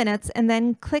couple minutes and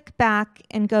then click back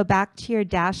and go back to your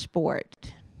dashboard.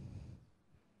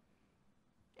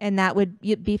 And that would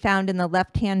be found in the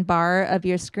left-hand bar of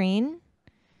your screen.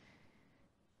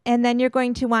 And then you're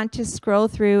going to want to scroll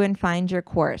through and find your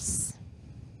course.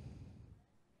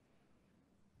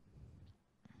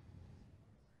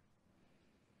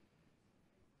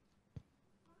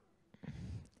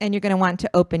 And you're going to want to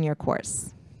open your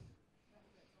course.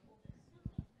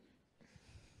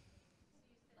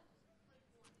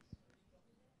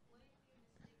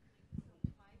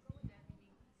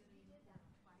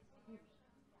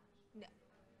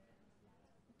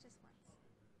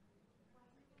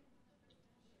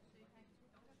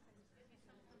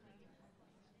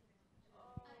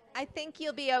 I think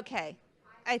you'll be okay.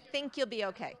 I think you'll be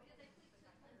okay.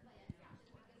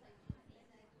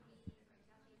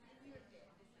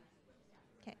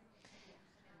 Okay.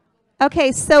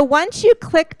 Okay, so once you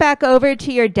click back over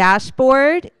to your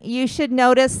dashboard, you should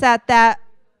notice that that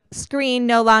screen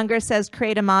no longer says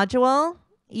create a module.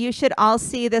 You should all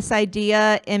see this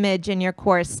IDEA image in your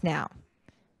course now,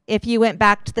 if you went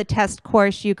back to the test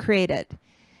course you created.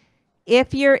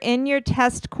 If you're in your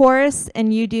test course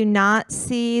and you do not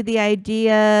see the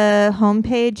IDEA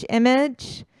homepage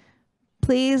image,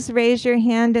 please raise your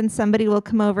hand and somebody will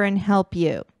come over and help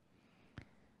you.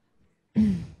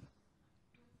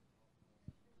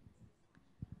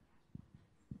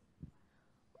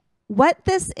 What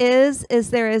this is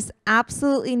there is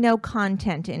absolutely no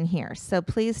content in here. So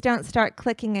please don't start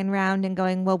clicking around and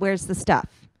going, well, where's the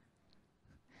stuff?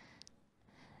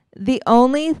 The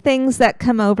only things that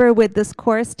come over with this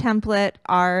course template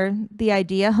are the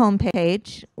IDEA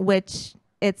homepage, which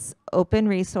it's open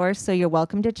resource, so you're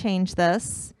welcome to change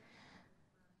this.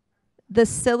 The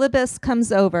syllabus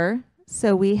comes over.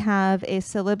 So we have a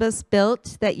syllabus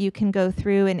built that you can go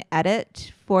through and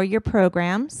edit for your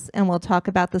programs, and we'll talk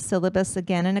about the syllabus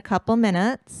again in a couple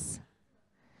minutes.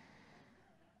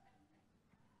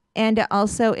 And it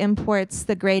also imports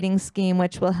the grading scheme,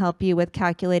 which will help you with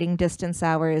calculating distance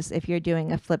hours if you're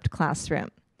doing a flipped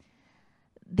classroom.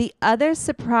 The other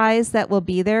surprise that will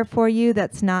be there for you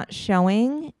that's not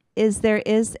showing is there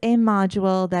is a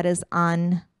module that is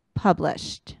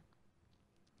unpublished.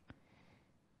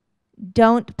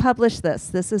 Don't publish this.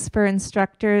 This is for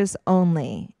instructors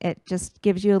only. It just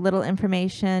gives you a little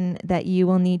information that you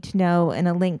will need to know and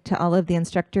a link to all of the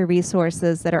instructor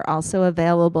resources that are also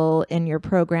available in your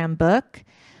program book.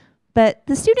 But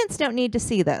the students don't need to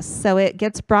see this. So it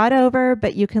gets brought over,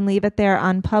 but you can leave it there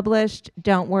unpublished.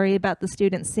 Don't worry about the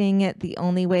students seeing it. The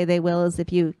only way they will is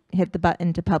if you hit the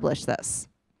button to publish this.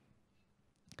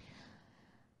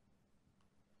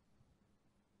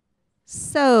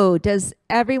 So, does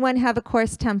everyone have a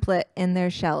course template in their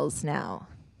shells now?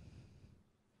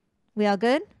 We all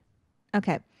good?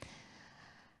 Okay.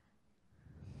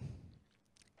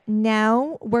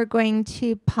 Now we're going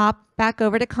to pop back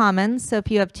over to Commons. So if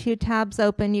you have two tabs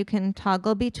open, you can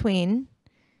toggle between.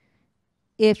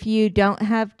 If you don't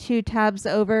have two tabs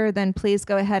over, then please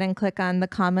go ahead and click on the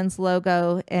Commons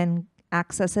logo and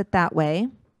access it that way.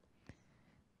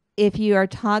 If you are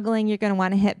toggling, you're going to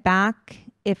want to hit back.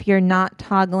 If you're not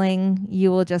toggling,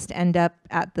 you will just end up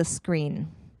at the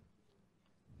screen.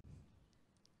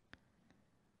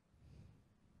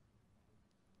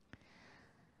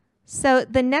 So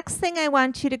the next thing I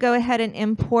want you to go ahead and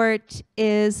import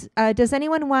is, does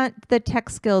anyone want the tech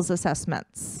skills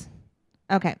assessments?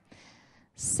 Okay.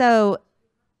 So,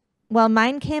 well,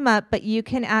 mine came up, but you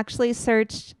can actually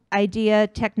search IDEA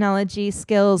Technology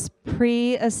Skills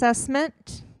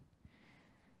Pre-Assessment,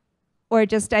 or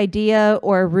just IDEA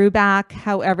or RUBAC,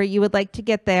 however you would like to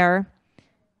get there,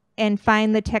 and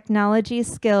find the technology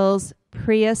skills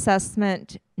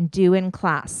pre-assessment due in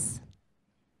class.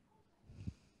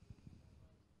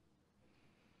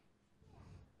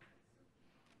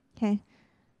 Okay.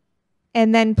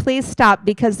 And then please stop,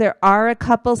 because there are a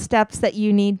couple steps that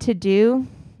you need to do.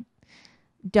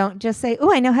 Don't just say,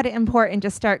 oh, I know how to import, and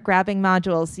just start grabbing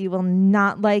modules. You will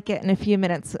not like it in a few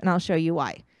minutes, and I'll show you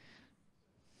why.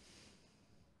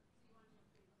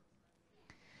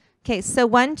 Okay, so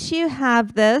once you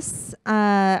have this,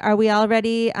 are we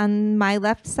already on my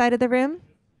left side of the room?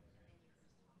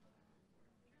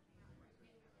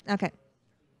 Okay.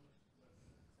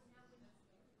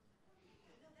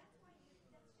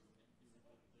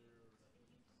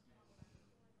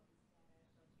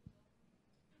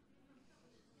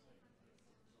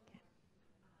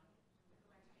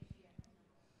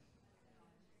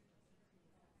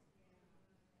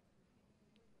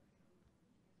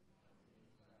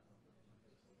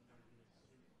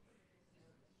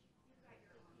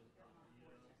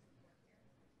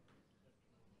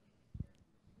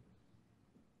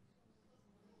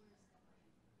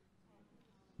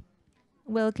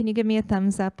 Will, can you give me a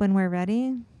thumbs up when we're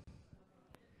ready?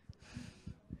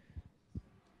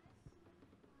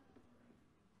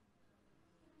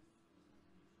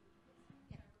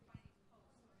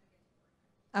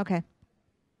 Okay.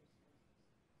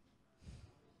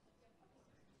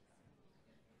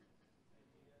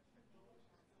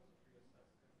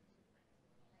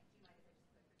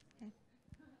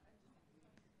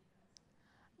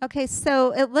 Okay,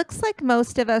 so it looks like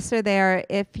most of us are there.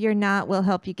 If you're not, we'll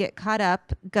help you get caught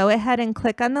up. Go ahead and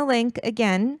click on the link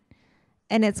again,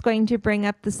 and it's going to bring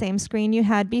up the same screen you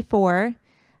had before.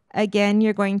 Again,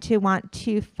 you're going to want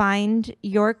to find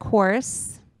your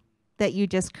course that you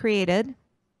just created.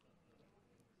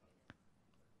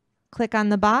 Click on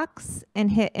the box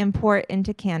and hit Import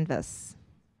into Canvas.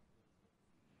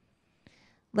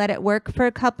 Let it work for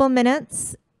a couple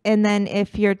minutes, and then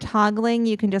if you're toggling,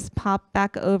 you can just pop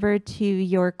back over to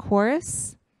your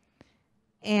course.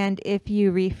 And if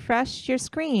you refresh your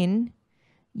screen,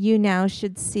 you now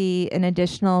should see an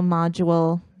additional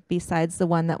module besides the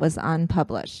one that was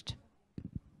unpublished.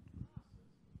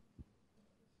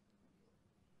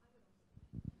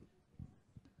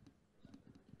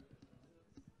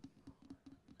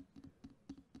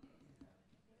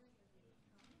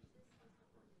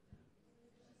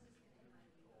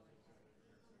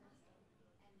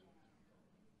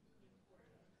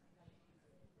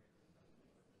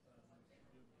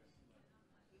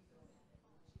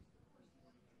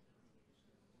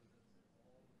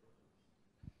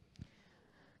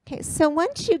 Okay, so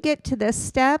once you get to this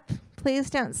step, please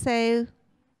don't say,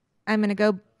 I'm going to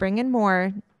go bring in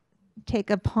more. Take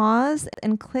a pause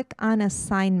and click on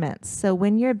assignments. So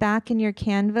when you're back in your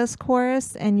Canvas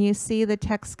course and you see the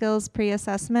tech skills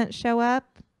pre-assessment show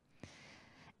up,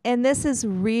 and this is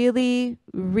really,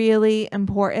 really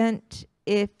important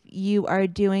if you are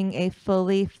doing a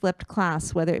fully flipped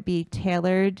class, whether it be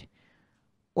tailored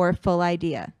or full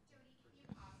IDEA.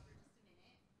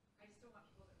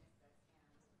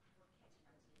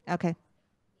 Okay.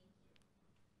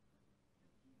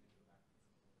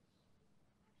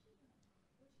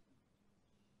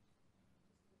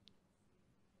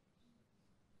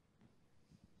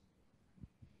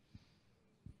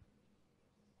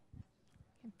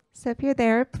 So if you're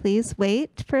there, please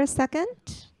wait for a second.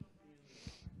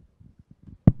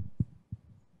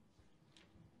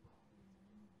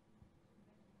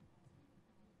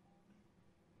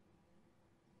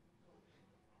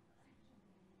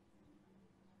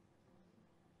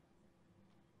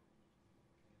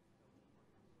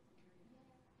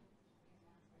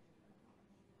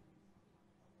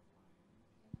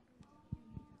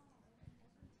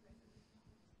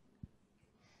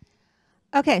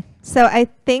 Okay, so I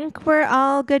think we're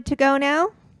all good to go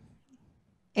now.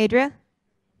 Adria?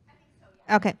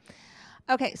 Okay.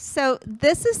 Okay, so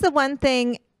this is the one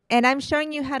thing, and I'm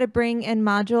showing you how to bring in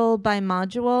module by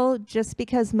module just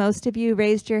because most of you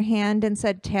raised your hand and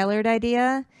said tailored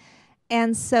IDEA.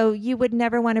 And so you would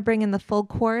never want to bring in the full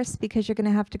course because you're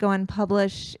going to have to go and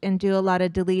publish and do a lot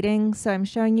of deleting. So I'm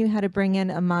showing you how to bring in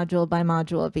a module by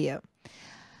module view.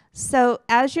 So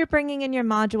as you're bringing in your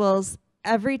modules,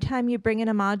 every time you bring in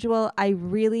a module, I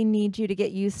really need you to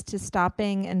get used to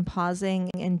stopping and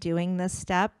pausing and doing this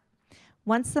step.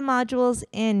 Once the module's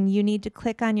in, you need to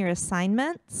click on your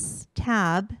Assignments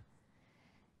tab.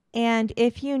 And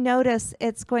if you notice,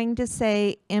 it's going to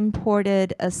say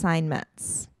Imported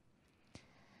Assignments.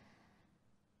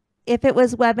 If it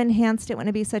was web enhanced, it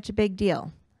wouldn't be such a big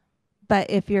deal.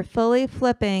 But if you're fully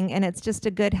flipping and it's just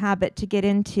a good habit to get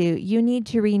into, you need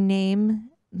to rename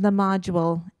the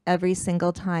module every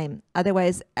single time.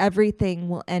 Otherwise, everything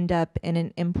will end up in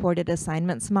an imported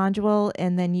assignments module,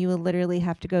 and then you will literally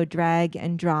have to go drag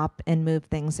and drop and move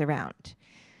things around.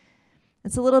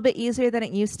 It's a little bit easier than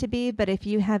it used to be, but if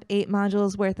you have 8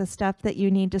 modules worth of stuff that you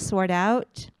need to sort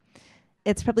out,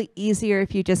 it's probably easier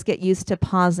if you just get used to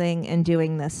pausing and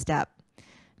doing this step.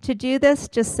 To do this,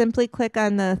 just simply click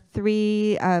on the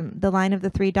line of the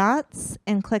 3 dots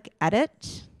and click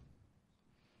Edit.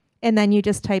 And then you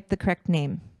just type the correct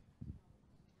name.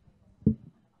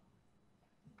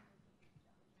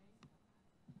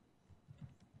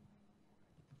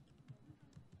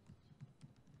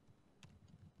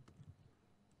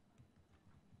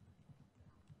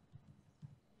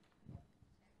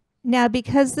 Now,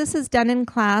 because this is done in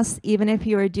class, even if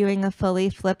you are doing a fully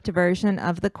flipped version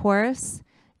of the course,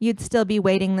 you'd still be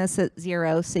weighting this at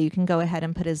 0, so you can go ahead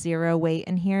and put a 0 weight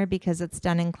in here because it's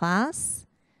done in class,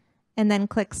 and then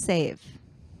click Save.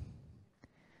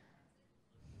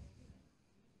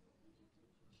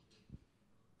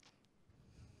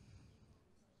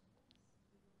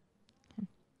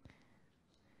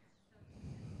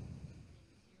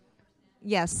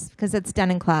 Yes, because it's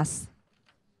done in class.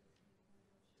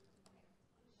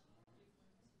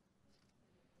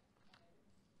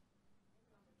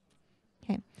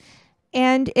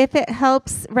 And if it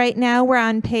helps, right now we're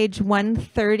on page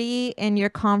 130 in your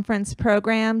conference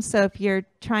program. So if you're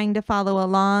trying to follow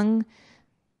along,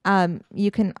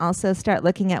 you can also start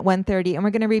looking at 130. And we're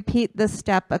going to repeat this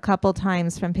step a couple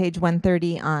times from page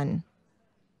 130 on.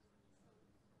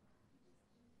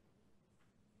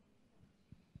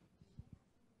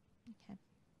 Okay.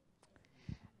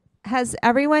 Has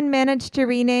everyone managed to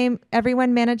rename their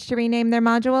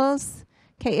modules?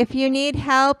 Okay, if you need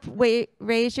help,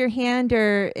 raise your hand,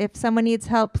 or if someone needs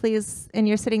help, please, and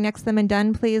you're sitting next to them and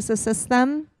done, please assist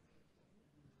them.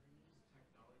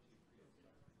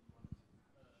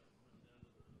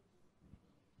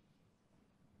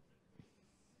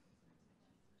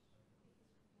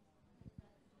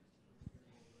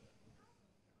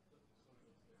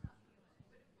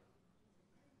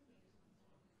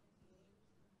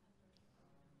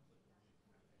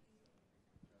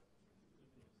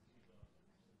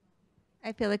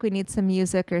 I feel like we need some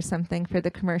music or something for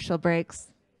the commercial breaks.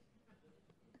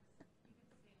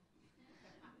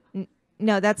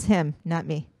 No, that's him, not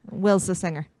me. Will's the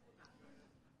singer.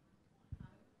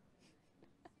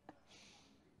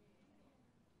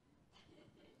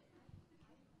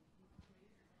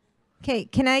 Okay,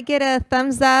 can I get a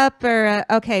thumbs up or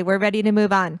okay, we're ready to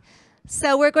move on.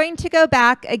 So we're going to go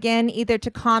back again either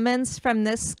to Commons from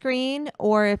this screen,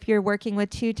 or if you're working with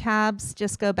 2 tabs,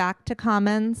 just go back to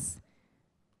Commons,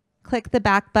 click the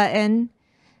back button,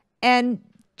 and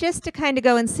just to kind of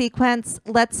go in sequence,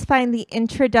 let's find the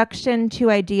Introduction to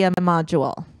IDEA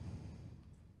module.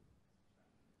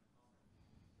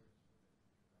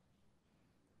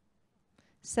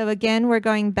 So again, we're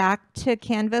going back to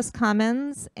Canvas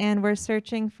Commons and we're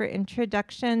searching for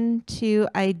Introduction to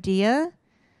IDEA.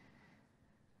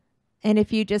 And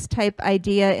if you just type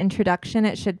IDEA Introduction,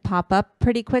 it should pop up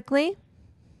pretty quickly.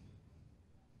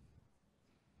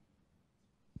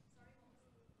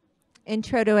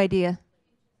 Intro to IDEA.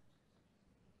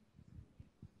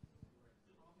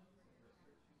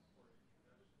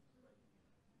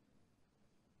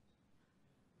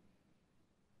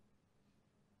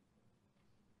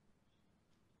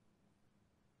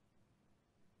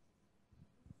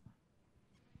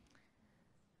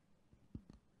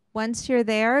 Once you're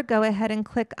there, go ahead and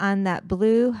click on that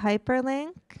blue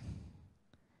hyperlink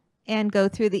and go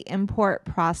through the import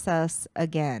process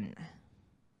again.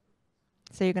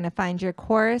 So you're going to find your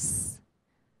course,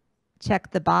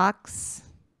 check the box,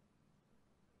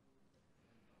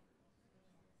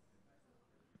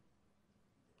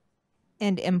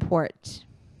 and import.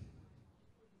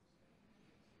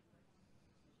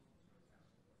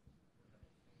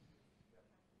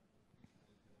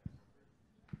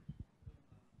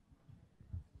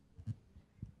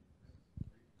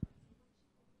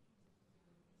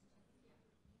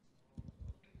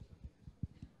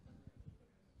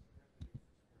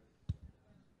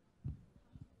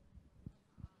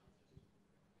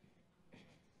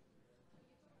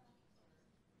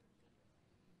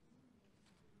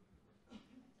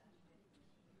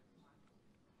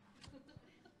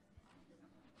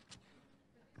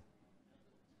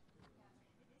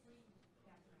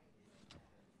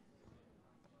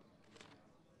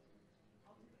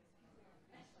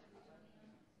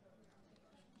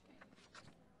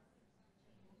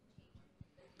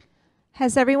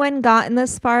 Has everyone gotten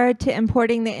this far to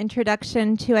importing the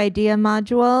Introduction to IDEA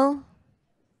module?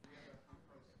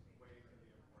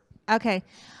 Okay.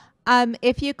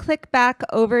 If you click back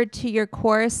over to your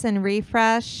course and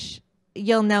refresh,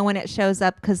 you'll know when it shows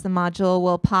up because the module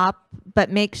will pop. But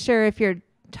make sure if you're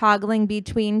toggling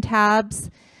between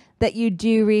tabs that you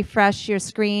do refresh your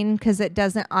screen because it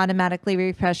doesn't automatically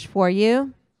refresh for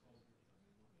you.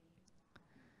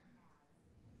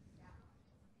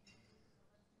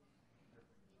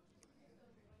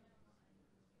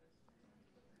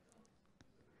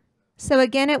 So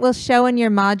again, it will show in your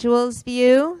modules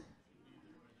view,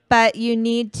 but you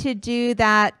need to do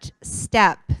that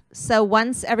step. So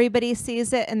once everybody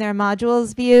sees it in their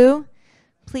modules view,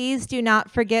 please do not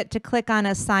forget to click on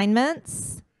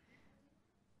assignments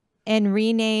and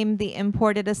rename the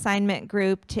imported assignment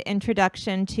group to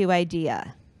Introduction to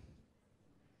IDEA.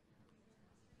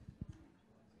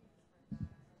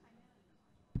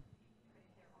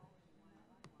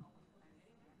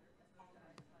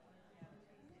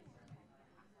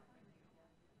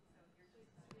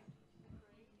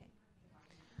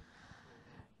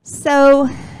 So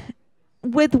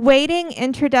with weighting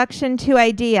Introduction to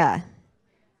IDEA,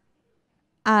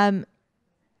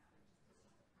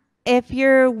 if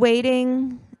you're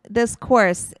weighting this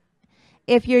course,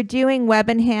 if you're doing Web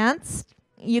Enhanced,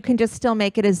 you can just still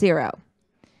make it a 0.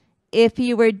 If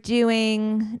you were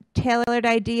doing Tailored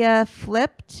IDEA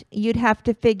Flipped, you'd have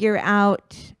to figure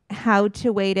out how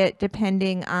to weight it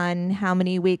depending on how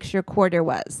many weeks your quarter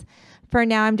was. For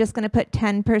now, I'm just going to put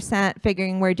 10%,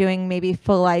 figuring we're doing maybe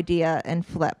full IDEA and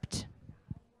Flipped.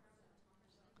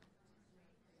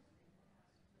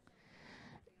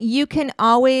 You can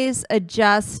always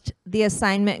adjust the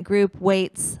assignment group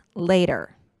weights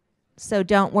later. So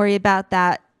don't worry about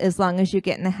that as long as you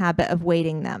get in the habit of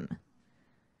weighting them.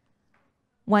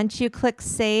 Once you click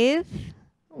Save,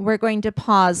 we're going to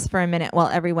pause for a minute while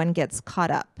everyone gets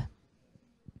caught up.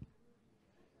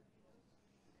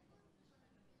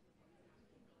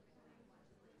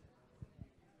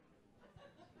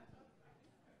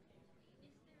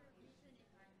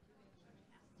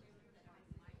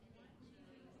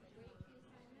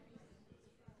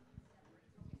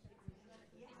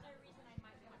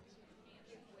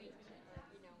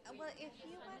 Well, if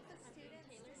you want the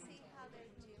students to see how they're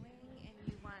doing and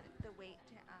you want the weight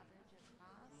to average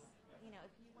across,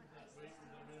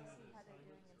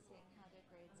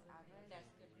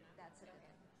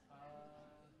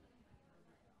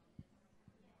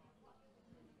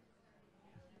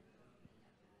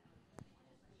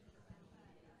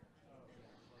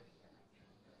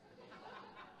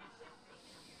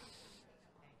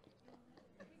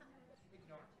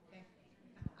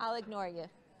 I'll ignore you.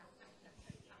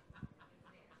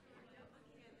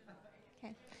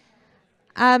 Okay.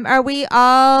 Are we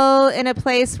all in a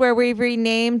place where we've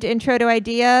renamed Intro to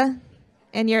IDEA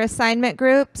in your assignment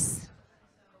groups?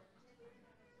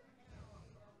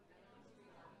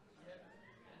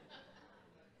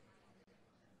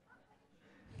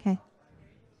 Okay.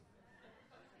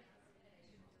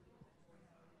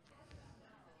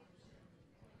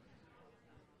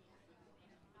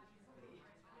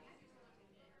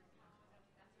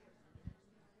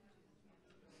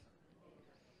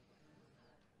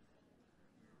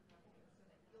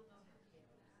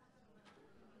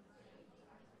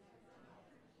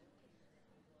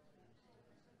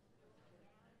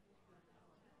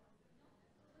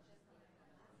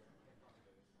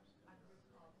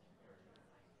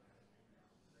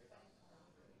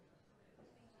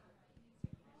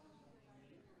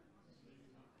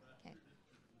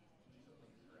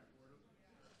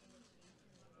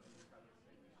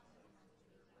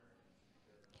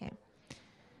 Okay.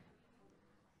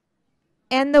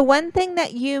 And the one thing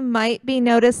that you might be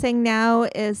noticing now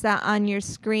is that on your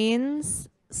screens,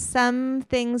 some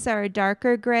things are a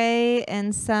darker gray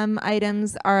and some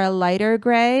items are a lighter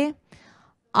gray.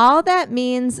 All that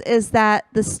means is that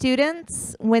the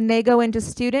students, when they go into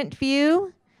student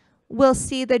view, will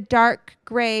see the dark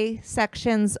gray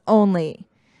sections only.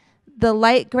 The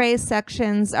light gray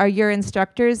sections are your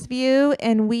instructor's view,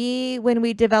 and we, when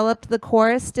we developed the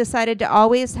course, decided to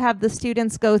always have the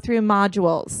students go through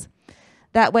modules.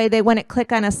 That way they wouldn't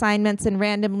click on assignments and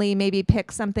randomly maybe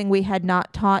pick something we had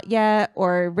not taught yet,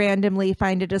 or randomly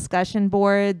find a discussion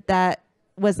board that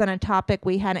was on a topic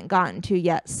we hadn't gotten to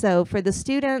yet. So for the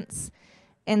students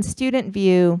in student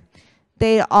view,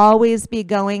 they always be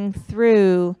going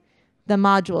through the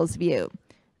modules view.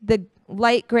 The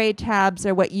light gray tabs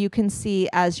are what you can see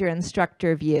as your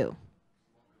instructor view.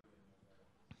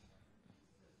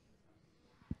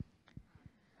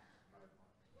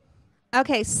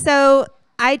 Okay, so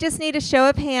I just need a show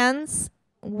of hands.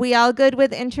 We all good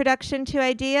with Introduction to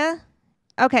IDEA?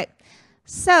 Okay,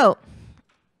 so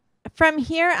from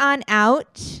here on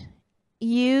out,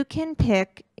 you can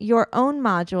pick your own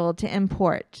module to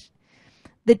import.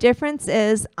 The difference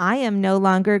is I am no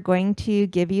longer going to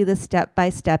give you the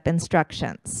step-by-step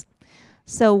instructions.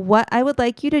 So what I would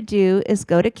like you to do is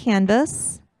go to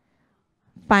Canvas,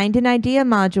 find an IDEA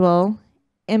module,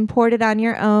 import it on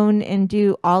your own, and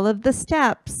do all of the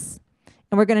steps.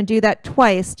 And we're going to do that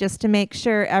twice just to make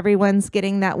sure everyone's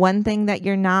getting that one thing that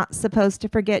you're not supposed to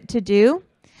forget to do.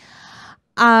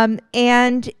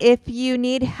 And if you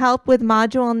need help with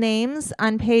module names,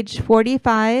 on page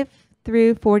 45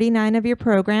 through 49 of your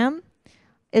program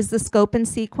is the scope and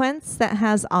sequence that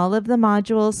has all of the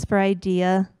modules for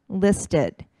IDEA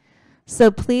listed.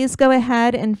 So please go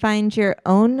ahead and find your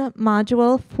own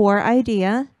module for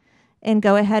IDEA and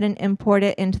go ahead and import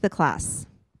it into the class.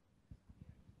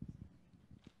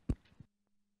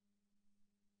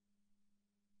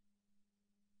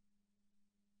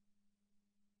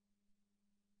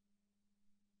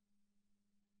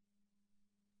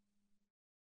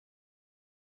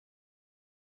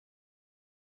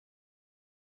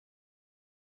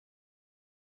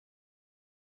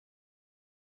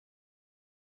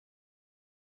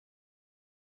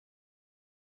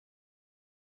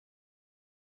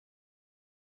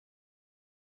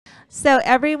 So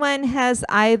everyone has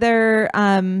either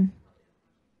found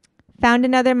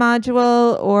another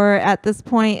module or at this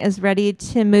point is ready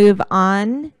to move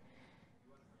on.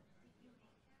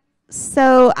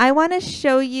 So I want to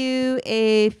show you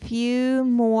a few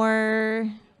more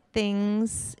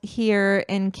things here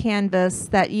in Canvas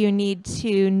that you need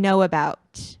to know about.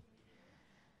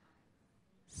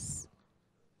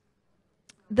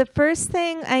 The first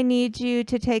thing I need you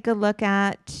to take a look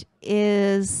at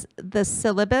is the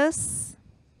syllabus.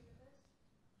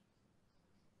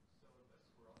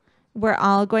 We're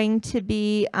all going to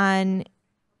be in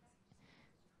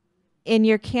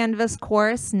your Canvas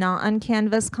course, not on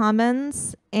Canvas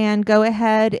Commons. And go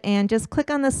ahead and just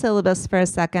click on the syllabus for a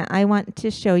second. I want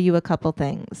to show you a couple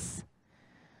things.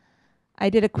 I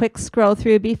did a quick scroll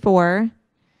through before.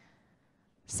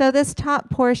 So this top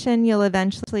portion you'll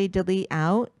eventually delete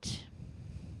out.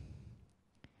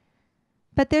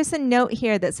 But there's a note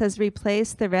here that says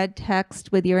replace the red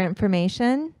text with your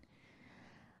information.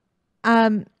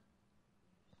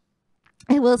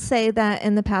 I will say that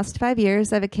in the past 5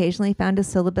 years, I've occasionally found a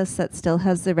syllabus that still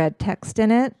has the red text in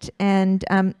it. And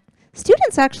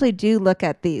students actually do look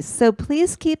at these. So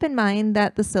please keep in mind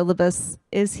that the syllabus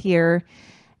is here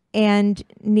and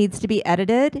needs to be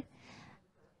edited.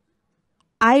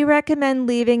 I recommend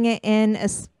leaving it in,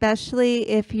 especially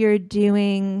if you're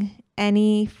doing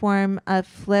any form of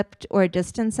flipped or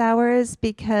distance hours,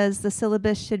 because the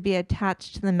syllabus should be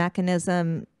attached to the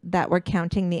mechanism that we're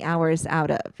counting the hours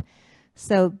out of.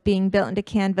 So being built into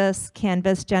Canvas,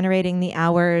 Canvas generating the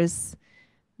hours,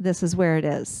 this is where it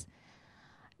is.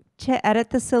 To edit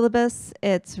the syllabus,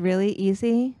 it's really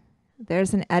easy.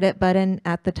 There's an edit button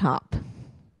at the top.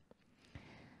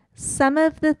 Some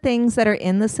of the things that are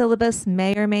in the syllabus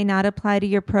may or may not apply to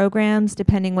your programs,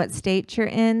 depending what state you're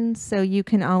in. So you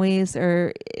can always,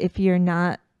 or if you're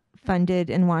not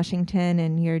funded in Washington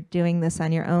and you're doing this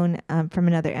on your own from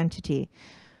another entity.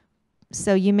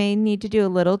 So you may need to do a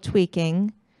little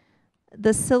tweaking.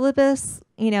 The syllabus,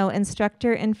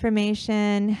 instructor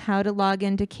information, how to log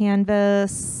into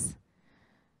Canvas,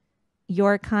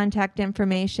 your contact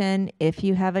information, if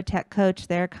you have a tech coach,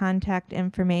 their contact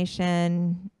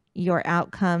information, your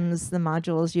outcomes, the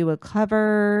modules you will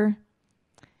cover,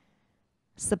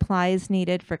 supplies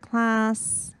needed for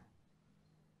class,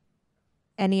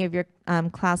 any of your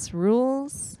class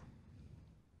rules,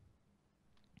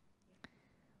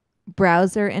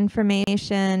 browser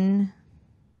information,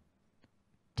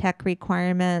 tech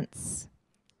requirements,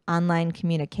 online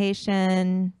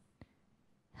communication,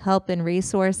 help and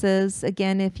resources.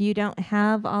 Again, if you don't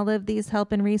have all of these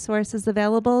help and resources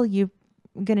available, you're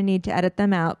going to need to edit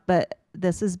them out, but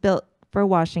this is built for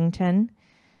Washington.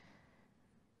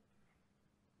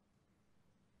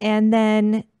 And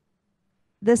then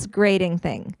this grading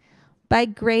thing. By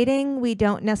grading, we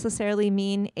don't necessarily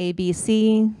mean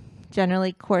ABC.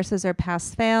 Generally, courses are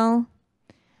pass-fail.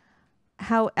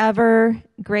 However,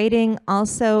 grading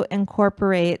also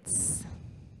incorporates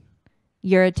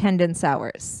your attendance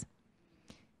hours.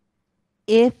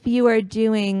 If you are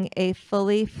doing a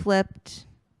fully flipped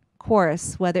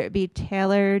course, whether it be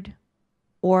tailored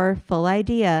or full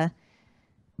IDEA,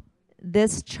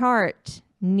 this chart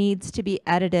needs to be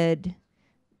edited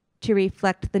to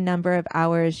reflect the number of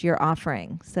hours you're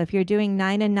offering. So if you're doing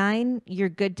 9 and 9, you're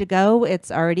good to go.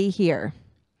 It's already here.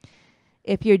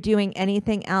 If you're doing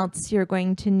anything else, you're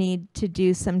going to need to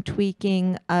do some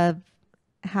tweaking of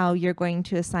how you're going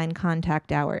to assign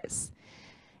contact hours.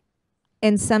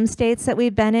 In some states that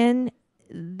we've been in,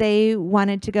 they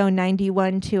wanted to go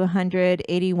 91 to 100,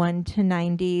 81 to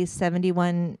 90,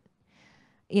 71,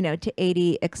 to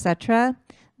 80, etc.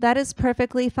 That is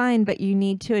perfectly fine, but you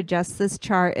need to adjust this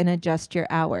chart and adjust your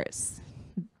hours.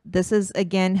 This is,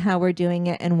 again, how we're doing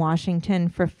it in Washington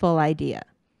for full IDEA.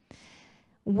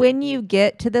 When you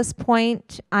get to this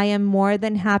point, I am more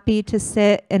than happy to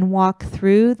sit and walk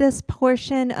through this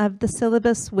portion of the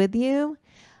syllabus with you.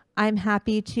 I'm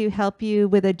happy to help you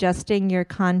with adjusting your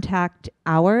contact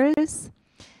hours.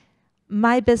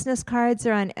 My business cards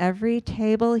are on every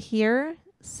table here,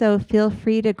 so feel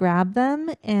free to grab them,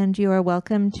 and you are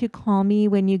welcome to call me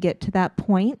when you get to that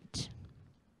point.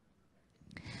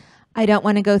 I don't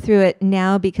want to go through it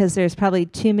now because there's probably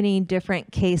too many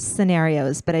different case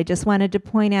scenarios, but I just wanted to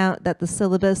point out that the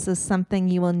syllabus is something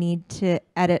you will need to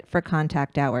edit for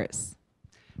contact hours.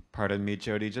 Pardon me,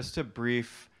 Jody, just a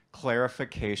brief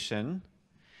clarification.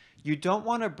 You don't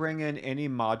want to bring in any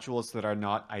modules that are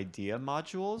not IDEA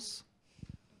modules.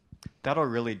 That'll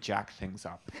really jack things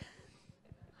up.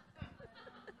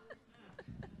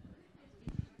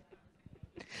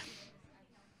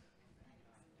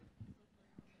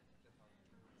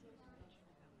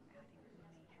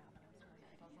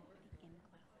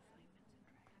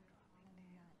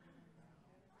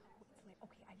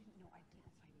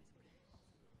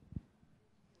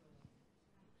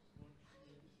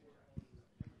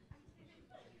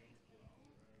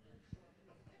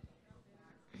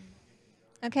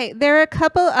 Okay, there are a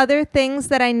couple other things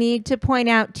that I need to point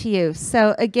out to you.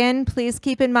 So again, please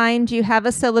keep in mind you have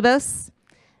a syllabus.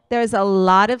 There's a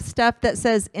lot of stuff that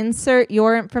says insert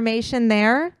your information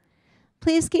there.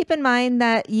 Please keep in mind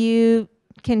that you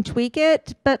can tweak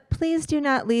it, but please do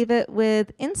not leave it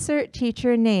with insert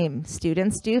teacher name.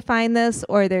 Students do find this,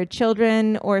 or their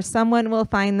children or someone will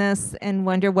find this and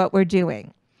wonder what we're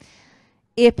doing.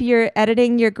 If you're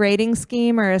editing your grading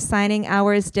scheme or assigning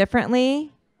hours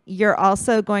differently, you're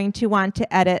also going to want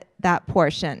to edit that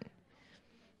portion.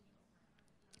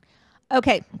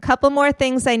 Okay, a couple more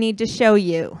things I need to show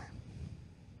you.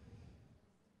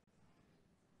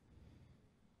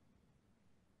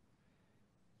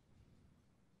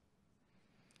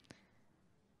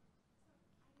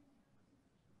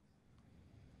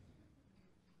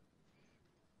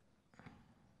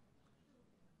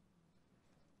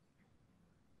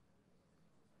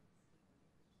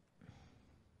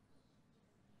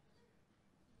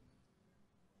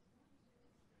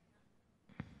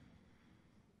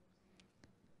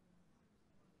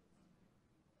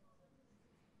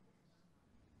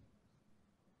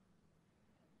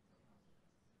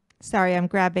 Sorry, I'm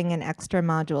grabbing an extra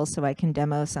module so I can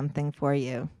demo something for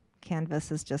you.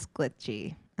 Canvas is just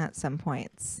glitchy at some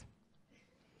points.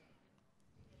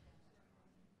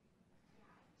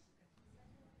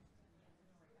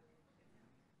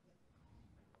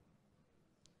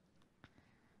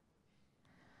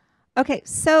 Okay,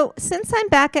 so since I'm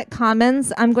back at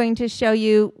Commons, I'm going to show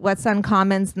you what's on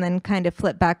Commons and then kind of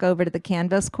flip back over to the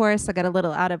Canvas course. I got a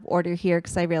little out of order here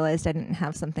because I realized I didn't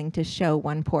have something to show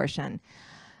one portion.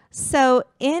 So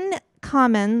in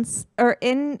Commons, or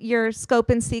in your scope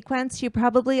and sequence, you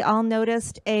probably all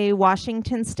noticed a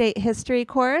Washington State history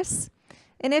course.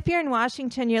 And if you're in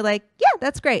Washington, you're like, yeah,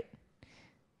 that's great.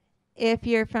 If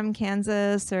you're from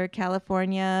Kansas or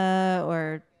California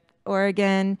or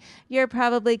Oregon, you're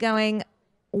probably going,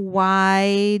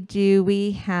 why do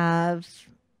we have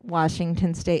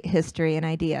Washington State history and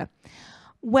IDEA?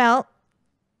 Well,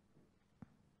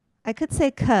 I could say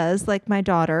 'cause, like my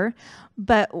daughter,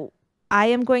 but I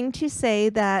am going to say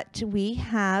that we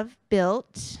have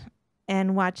built,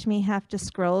 and watch me have to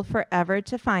scroll forever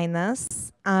to find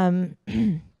this.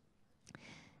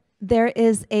 There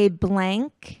is a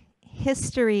blank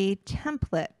history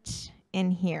template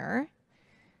in here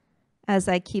as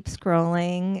I keep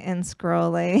scrolling and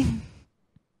scrolling.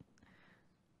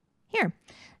 Here,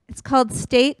 it's called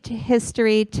State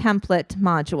History Template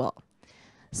Module.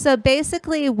 So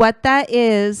basically what that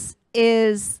is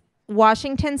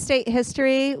Washington State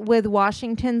history with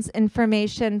Washington's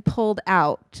information pulled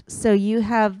out. So you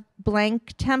have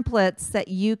blank templates that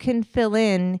you can fill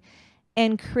in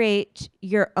and create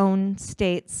your own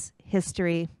state's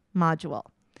history module.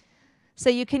 So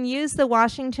you can use the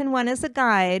Washington one as a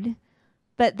guide,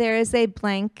 but there is a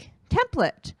blank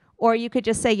template. Or you could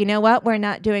just say, you know what, we're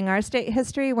not doing our state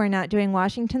history, we're not doing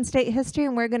Washington State history,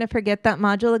 and we're going to forget that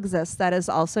module exists. That is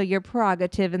also your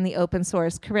prerogative in the open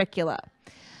source curricula.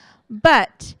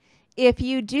 But if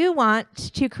you do want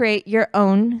to create your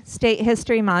own state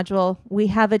history module, we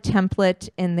have a template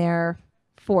in there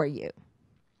for you.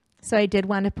 So I did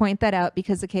want to point that out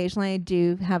because occasionally I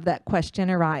do have that question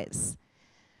arise.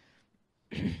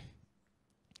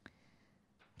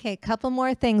 Okay, a couple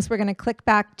more things. We're going to click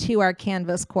back to our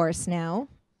Canvas course now.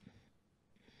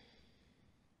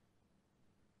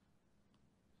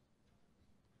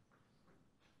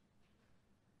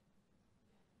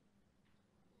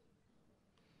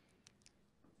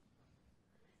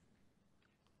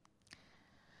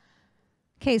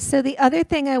 Okay, so the other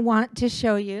thing I want to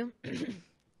show you,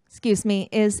 excuse me,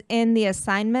 is in the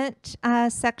assignment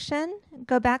section.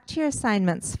 Go back to your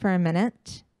assignments for a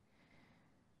minute.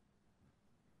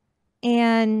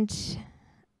 And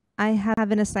I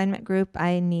have an assignment group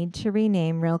I need to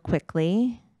rename real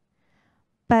quickly.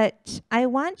 But I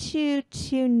want you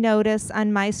to notice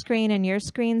on my screen, and your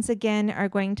screens again are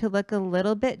going to look a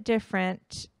little bit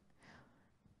different.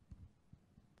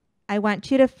 I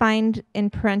want you to find in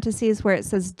parentheses where it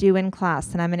says due in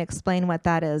class, and I'm going to explain what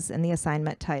that is in the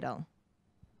assignment title.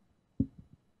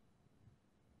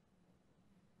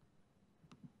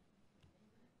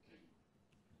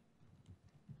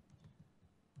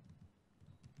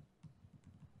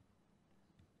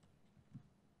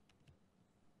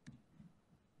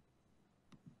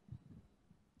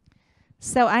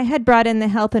 So I had brought in the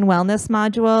health and wellness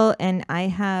module, and I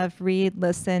have read,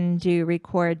 listen, do,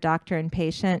 record, doctor, and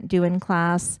patient due in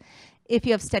class. If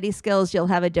you have study skills, you'll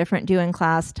have a different due in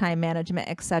class, time management,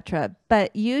 etc.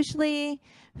 But usually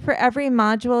for every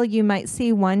module, you might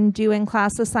see one due in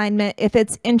class assignment. If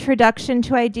it's introduction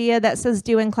to IDEA that says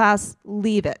due in class,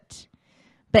 leave it.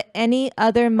 But any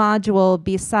other module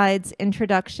besides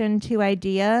introduction to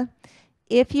IDEA,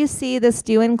 if you see this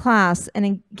due in class, and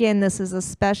again, this is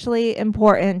especially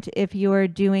important if you are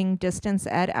doing distance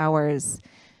ed hours,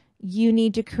 you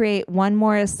need to create one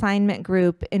more assignment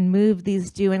group and move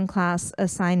these due in class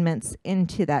assignments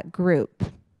into that group.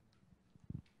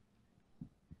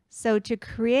 So to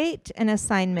create an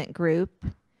assignment group,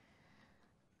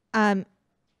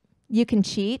 you can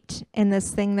cheat in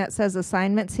this thing that says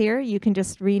assignments here. You can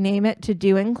just rename it to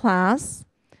due in class.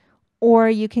 Or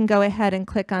you can go ahead and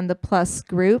click on the plus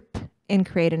group and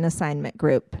create an assignment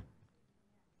group.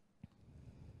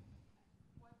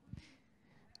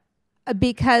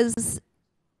 Because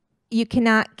you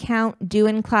cannot count due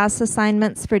in class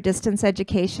assignments for distance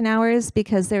education hours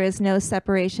because there is no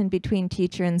separation between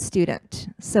teacher and student.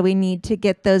 So we need to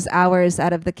get those hours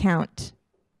out of the count.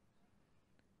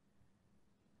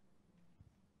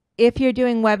 If you're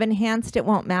doing web enhanced, it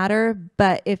won't matter,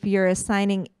 but if you're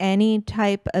assigning any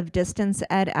type of distance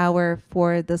ed hour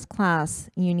for this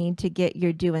class, you need to get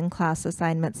your due in class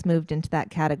assignments moved into that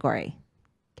category.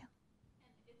 And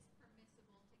it's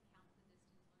permissible to count the distance learning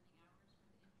hours for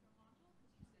the intro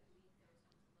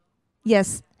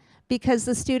Yes, because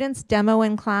the students demo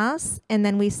in class and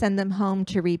then we send them home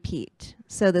to repeat.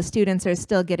 So the students are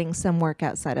still getting some work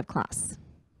outside of class.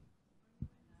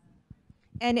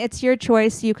 And it's your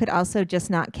choice. You could also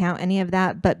just not count any of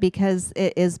that, but because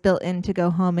it is built in to go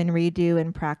home and redo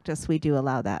and practice, we do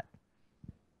allow that.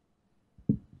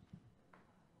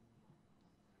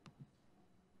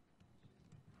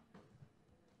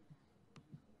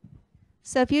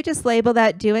 So if you just label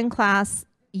that due in class,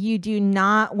 you do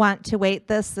not want to weight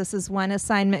this. This is one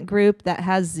assignment group that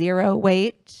has 0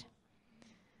 weight.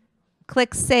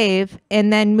 Click Save,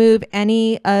 and then move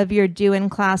any of your due in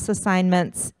class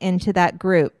assignments into that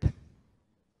group.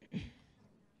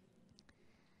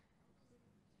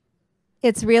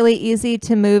 It's really easy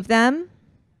to move them.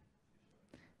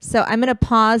 So I'm going to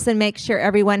pause and make sure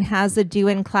everyone has a due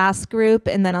in class group,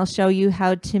 and then I'll show you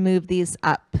how to move these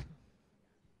up.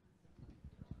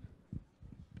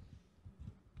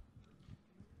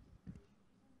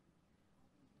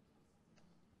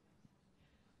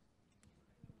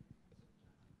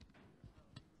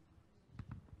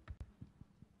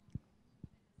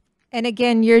 And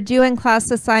again, your due in class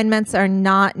assignments are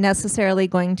not necessarily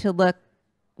going to look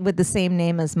with the same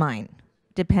name as mine,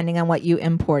 depending on what you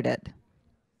imported.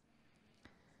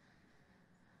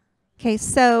 Okay,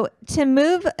 so to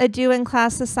move a due in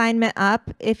class assignment up,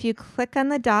 if you click on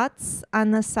the dots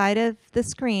on the side of the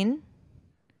screen,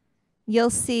 you'll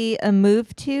see a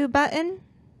Move To button.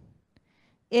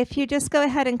 If you just go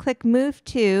ahead and click Move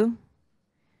To,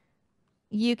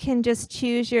 you can just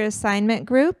choose your assignment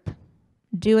group,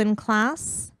 due in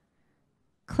class,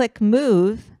 click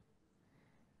Move,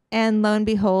 and lo and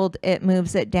behold, it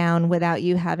moves it down without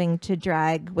you having to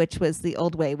drag, which was the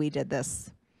old way we did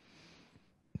this.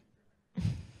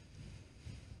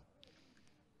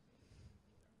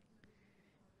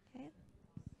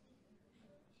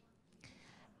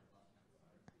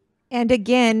 And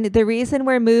again, the reason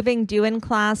we're moving due in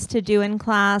class to due in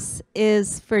class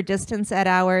is for distance ed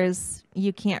hours.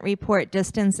 You can't report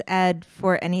distance ed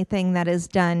for anything that is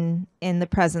done in the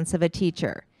presence of a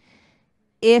teacher.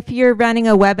 If you're running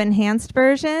a web enhanced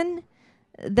version,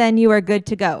 then you are good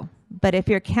to go. But if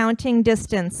you're counting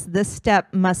distance, this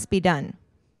step must be done.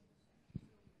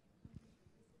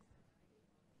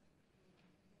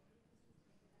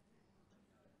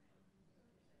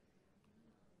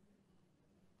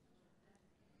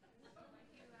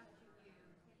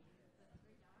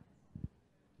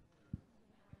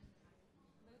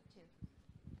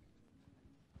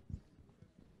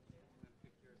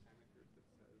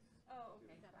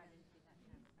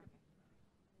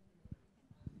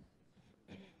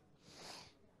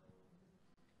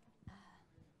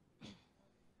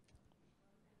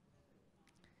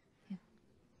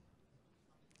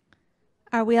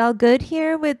 Are we all good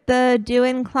here with the due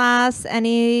in class?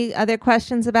 Any other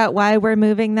questions about why we're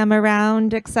moving them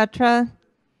around, etc.?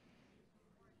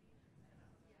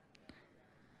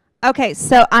 Okay,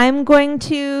 so I'm going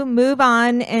to move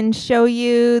on and show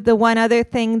you the one other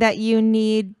thing that you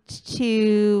need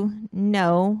to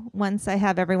know once I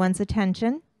have everyone's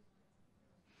attention.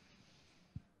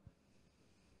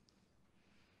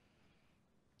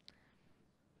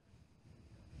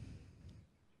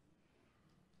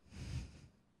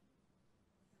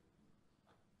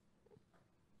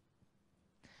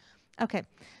 Okay,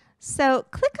 so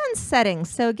click on settings.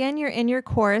 So again, you're in your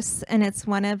course and it's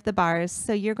one of the bars.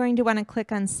 So you're going to want to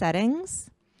click on settings.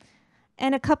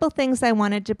 And a couple things I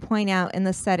wanted to point out in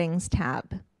the settings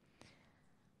tab.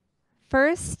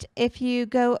 First, if you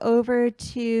go over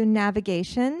to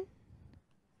navigation,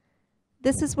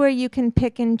 this is where you can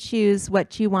pick and choose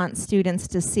what you want students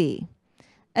to see.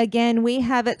 Again, we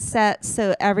have it set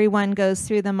so everyone goes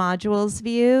through the modules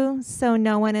view, so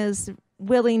no one is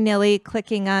willy-nilly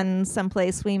clicking on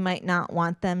someplace we might not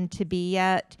want them to be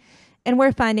yet. And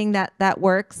we're finding that that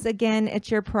works. Again,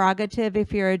 it's your prerogative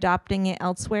if you're adopting it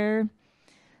elsewhere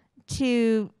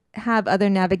to have other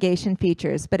navigation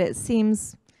features, but it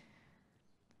seems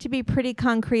to be pretty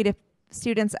concrete. If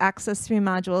students access through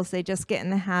modules, they just get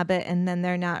in the habit and then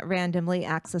they're not randomly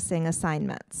accessing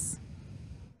assignments.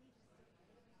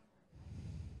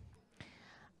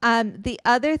 The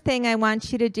other thing I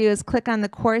want you to do is click on the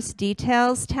Course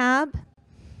Details tab.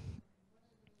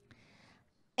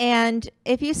 And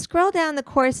if you scroll down the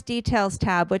Course Details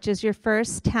tab, which is your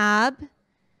first tab,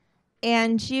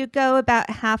 and you go about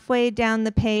halfway down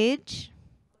the page,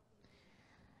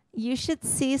 you should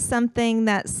see something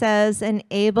that says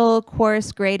Enable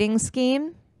Course Grading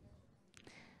Scheme.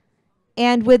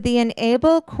 And with the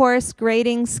Enable Course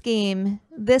Grading Scheme,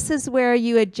 this is where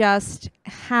you adjust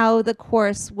how the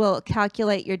course will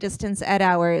calculate your distance ed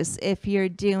hours if you're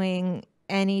doing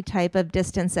any type of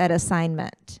distance ed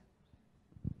assignment.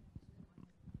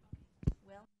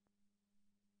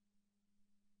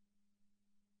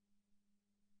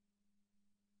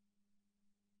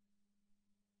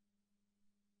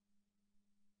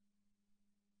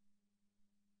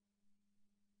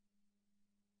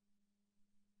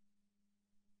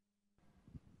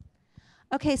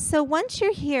 Okay, so once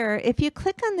you're here, if you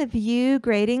click on the View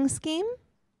Grading Scheme,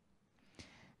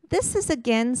 this is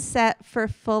again set for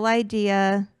full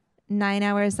IDEA, 9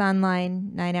 hours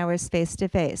online, 9 hours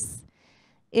face-to-face.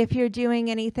 If you're doing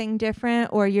anything different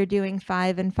or you're doing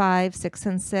 5 and 5, 6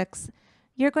 and 6,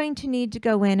 you're going to need to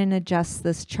go in and adjust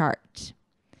this chart.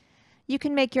 You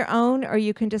can make your own, or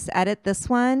you can just edit this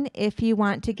one if you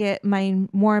want to get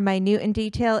more minute in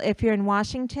detail. If you're in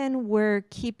Washington, we're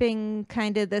keeping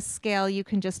kind of this scale. You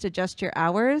can just adjust your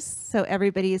hours, so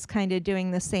everybody is kind of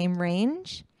doing the same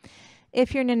range.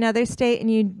 If you're in another state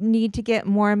and you need to get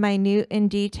more minute in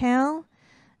detail,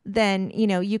 then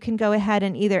you can go ahead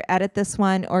and either edit this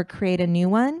one or create a new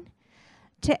one.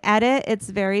 To edit, it's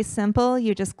very simple.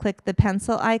 You just click the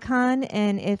pencil icon,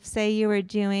 and if, say, you were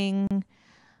doing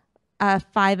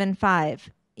 5 and 5,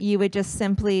 you would just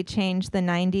simply change the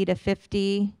 90 to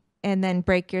 50 and then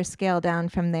break your scale down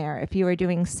from there. If you were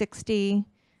doing 60,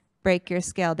 break your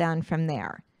scale down from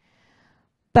there.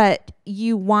 But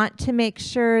you want to make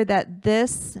sure that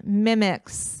this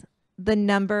mimics the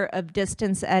number of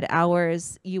distance ed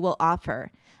hours you will offer.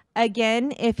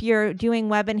 Again, if you're doing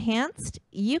Web Enhanced,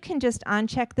 you can just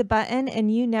uncheck the button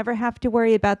and you never have to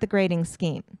worry about the grading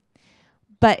scheme.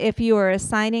 But if you are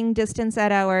assigning distance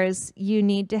ed hours, you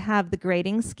need to have the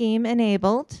grading scheme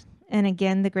enabled. And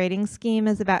again, the grading scheme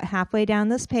is about halfway down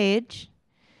this page.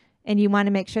 And you want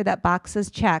to make sure that box is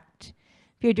checked.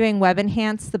 If you're doing Web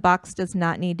Enhanced, the box does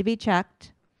not need to be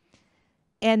checked.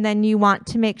 And then you want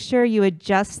to make sure you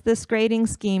adjust this grading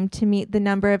scheme to meet the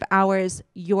number of hours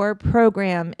your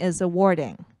program is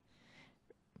awarding.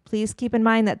 Please keep in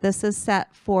mind that this is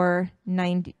set for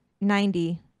 90,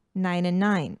 9, and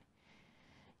 9.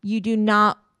 You do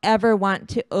not ever want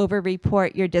to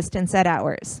over-report your distance ed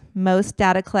hours. Most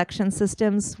data collection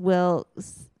systems will,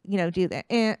 do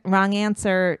the wrong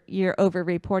answer, you're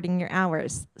over-reporting your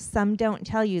hours. Some don't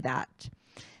tell you that.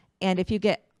 And if you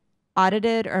get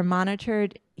audited or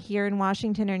monitored here in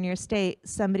Washington or in your state,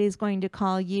 somebody's going to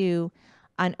call you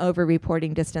on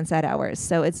over-reporting distance ed hours.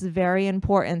 So it's very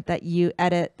important that you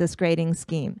edit this grading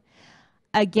scheme.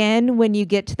 Again, when you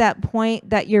get to that point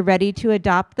that you're ready to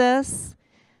adopt this,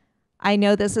 I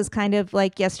know this is kind of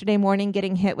like yesterday morning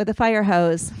getting hit with a fire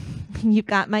hose. You've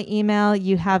got my email,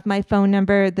 you have my phone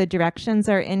number, the directions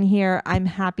are in here. I'm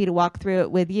happy to walk through it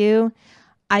with you.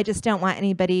 I just don't want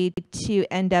anybody to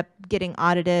end up getting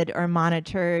audited or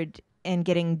monitored and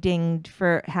getting dinged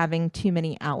for having too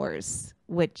many hours,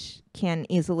 which can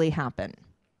easily happen.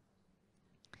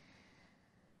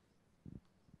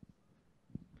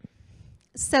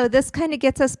 So this kind of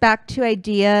gets us back to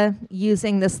IDEA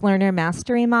using this learner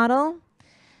mastery model.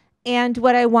 And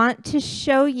what I want to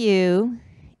show you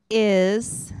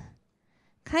is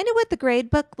kind of what the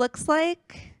gradebook looks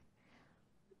like,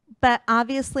 but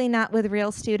obviously not with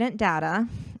real student data.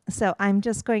 So I'm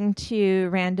just going to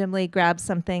randomly grab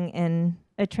something in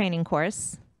a training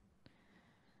course.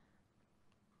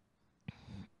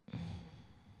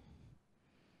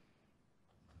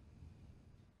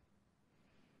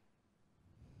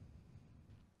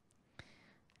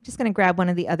 I'm just going to grab one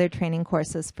of the other training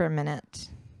courses for a minute.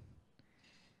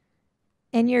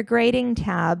 In your grading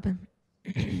tab,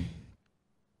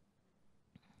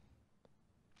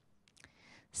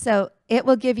 so it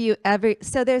will give you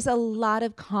so there's a lot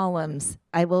of columns.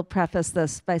 I will preface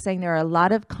this by saying there are a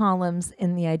lot of columns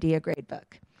in the IDEA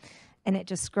gradebook, and it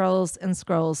just scrolls and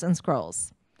scrolls and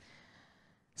scrolls.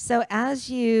 So as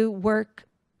you work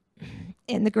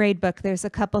in the gradebook, there's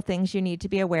a couple things you need to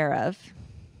be aware of.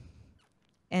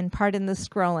 And pardon the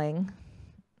scrolling.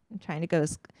 I'm trying to go.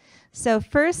 So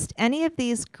first, any of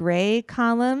these gray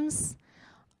columns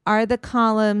are the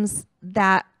columns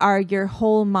that are your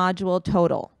whole module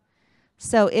total.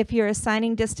 So if you're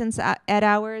assigning distance ed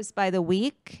hours by the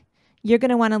week, you're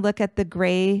going to want to look at the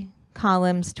gray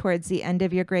columns towards the end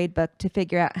of your gradebook to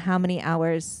figure out how many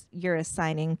hours you're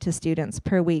assigning to students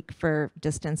per week for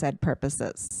distance ed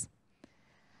purposes.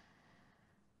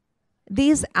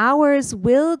 These hours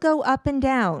will go up and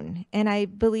down, and I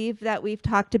believe that we've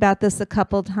talked about this a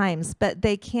couple times, but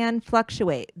they can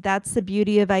fluctuate. That's the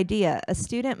beauty of IDEA. A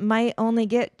student might only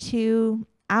get 2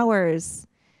 hours,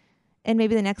 and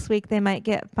maybe the next week they might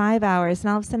get 5 hours,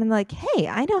 and all of a sudden they're like, hey,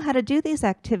 I know how to do these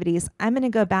activities. I'm going to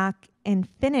go back and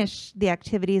finish the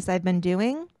activities I've been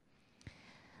doing.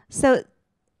 So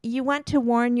you want to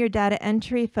warn your data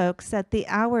entry folks that the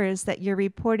hours that you're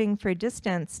reporting for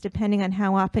distance, depending on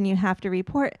how often you have to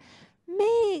report,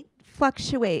 may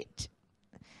fluctuate.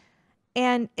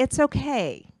 And it's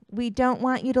okay. We don't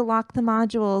want you to lock the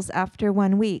modules after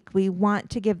 1 week. We want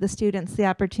to give the students the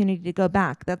opportunity to go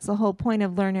back. That's the whole point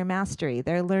of learner mastery.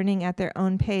 They're learning at their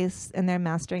own pace and they're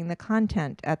mastering the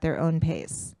content at their own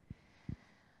pace.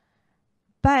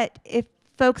 But if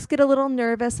folks get a little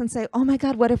nervous and say, oh my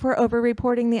God, what if we're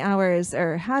over-reporting the hours?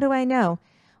 Or how do I know?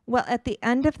 Well, at the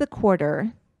end of the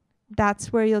quarter,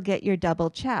 that's where you'll get your double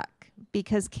check,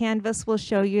 because Canvas will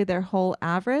show you their whole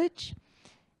average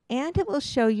and it will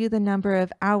show you the number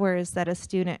of hours that a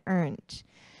student earned.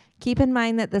 Keep in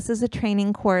mind that this is a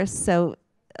training course, so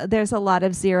there's a lot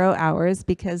of 0 hours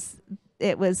because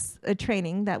it was a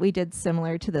training that we did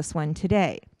similar to this one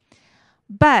today.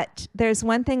 But there's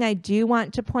one thing I do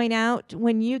want to point out.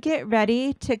 When you get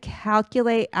ready to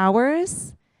calculate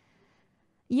hours,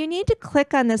 you need to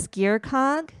click on this gear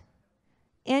cog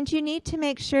and you need to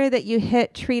make sure that you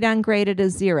hit treat ungraded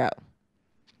as 0.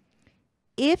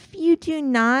 If you do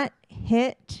not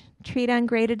hit treat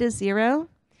ungraded as 0,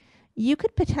 you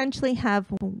could potentially have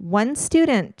one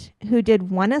student who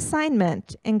did one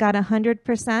assignment and got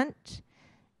 100%,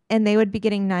 and they would be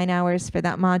getting 9 hours for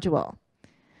that module.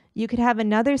 You could have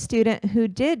another student who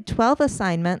did 12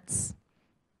 assignments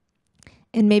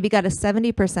and maybe got a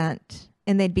 70%,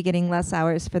 and they'd be getting less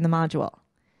hours for the module.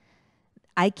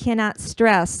 I cannot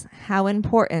stress how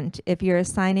important, if you're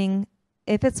assigning,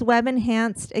 if it's web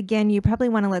enhanced, again, you probably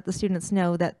want to let the students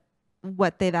know that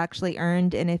what they've actually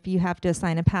earned, and if you have to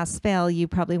assign a pass-fail, you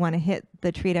probably want to hit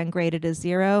the treat ungraded as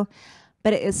 0.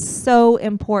 But it is so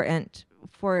important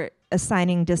for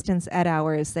assigning distance ed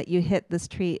hours that you hit this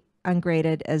treat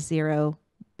ungraded as 0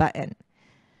 button.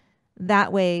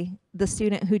 That way, the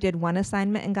student who did one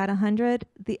assignment and got 100,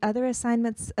 the other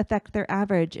assignments affect their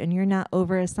average, and you're not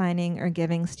over-assigning or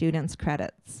giving students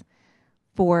credits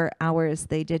for hours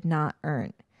they did not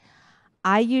earn.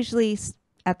 I usually,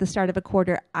 at the start of a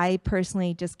quarter, I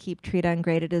personally just keep treat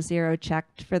ungraded as 0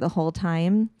 checked for the whole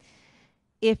time.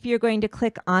 If you're going to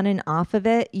click on and off of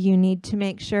it, you need to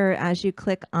make sure as you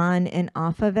click on and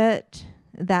off of it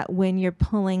that when you're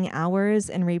pulling hours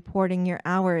and reporting your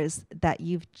hours, that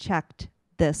you've checked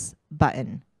this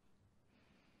button.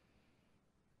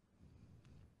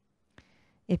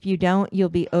 If you don't, you'll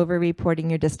be over-reporting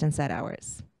your distance ed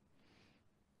hours.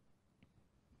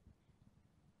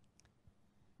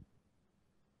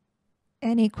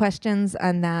 Any questions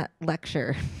on that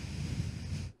lecture?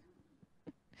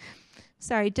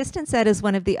 Sorry, distance ed is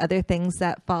one of the other things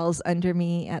that falls under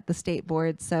me at the state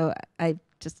board, so I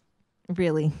just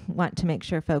really want to make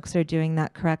sure folks are doing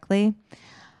that correctly.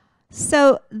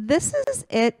 So this is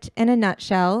it in a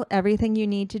nutshell, everything you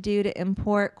need to do to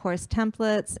import course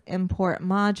templates, import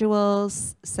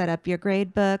modules, set up your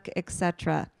gradebook,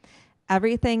 etc.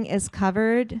 Everything is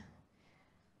covered,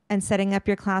 and setting up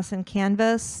your class in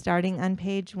Canvas starting on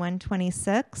page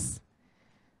 126.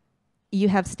 You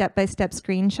have step-by-step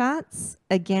screenshots.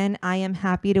 Again, I am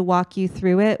happy to walk you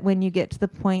through it when you get to the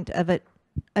point of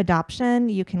adoption.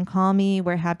 You can call me.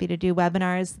 We're happy to do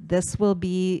webinars. This will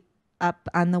be up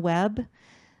on the web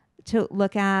to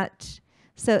look at.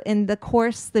 So in the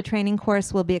course, the training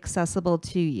course will be accessible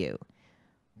to you.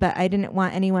 But I didn't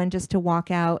want anyone just to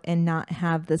walk out and not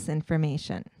have this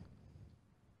information.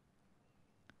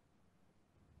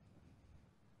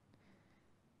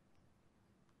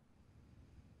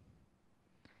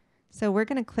 So we're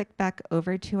going to click back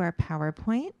over to our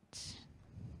PowerPoint.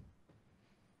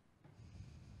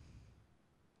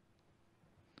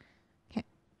 Okay.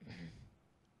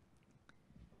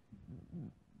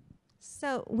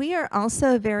 So we are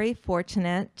also very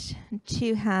fortunate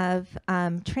to have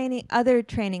other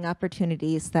training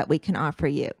opportunities that we can offer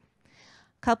you.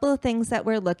 A couple of things that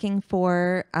we're looking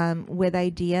for with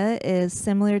I-DEA is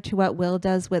similar to what Will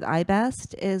does with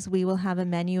iBest, is we will have a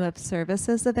menu of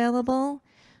services available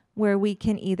where we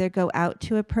can either go out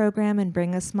to a program and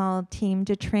bring a small team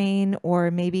to train, or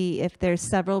maybe if there's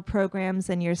several programs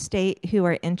in your state who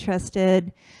are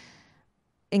interested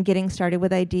in getting started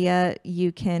with I-DEA,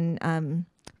 you can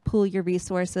pool your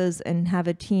resources and have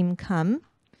a team come.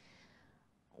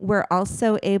 We're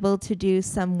also able to do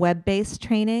some web-based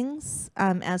trainings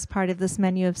as part of this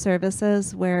menu of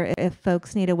services, where if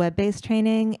folks need a web-based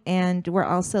training, and we're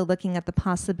also looking at the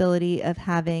possibility of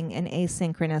having an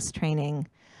asynchronous training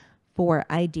for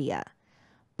I-DEA.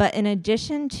 But in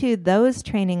addition to those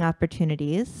training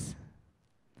opportunities,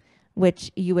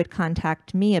 which you would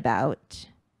contact me about,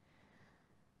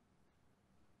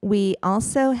 we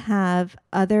also have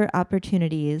other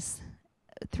opportunities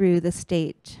through the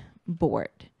state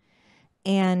board.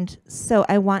 And so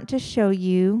I want to show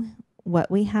you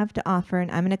what we have to offer, and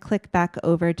I'm going to click back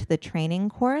over to the training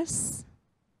course.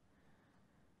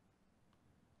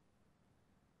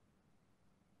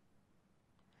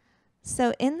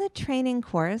 So in the training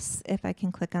course, if I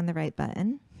can click on the right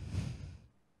button,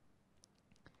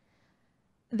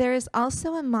 there is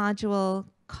also a module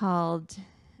called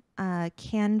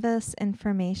Canvas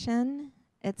Information.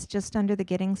 It's just under the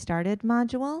Getting Started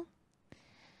module.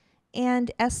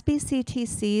 And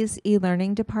SBCTC's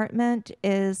e-learning department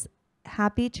is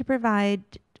happy to provide,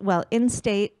 well, in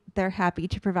state, they're happy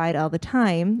to provide all the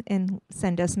time and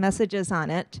send us messages on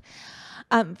it.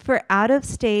 For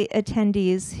out-of-state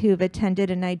attendees who've attended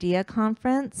an I-DEA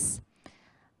conference,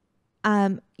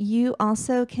 you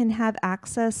also can have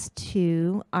access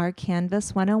to our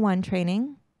Canvas 101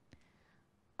 training,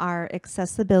 our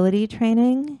accessibility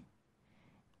training,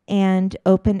 and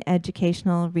open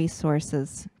educational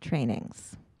resources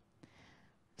trainings.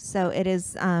 So it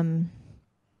is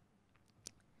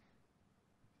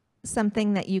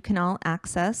something that you can all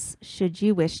access should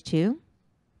you wish to.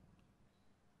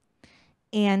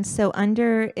 And so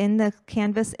in the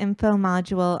Canvas info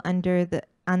module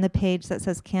on the page that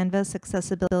says Canvas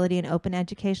Accessibility and Open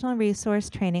Educational Resource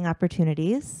Training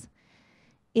Opportunities,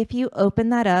 if you open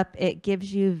that up, it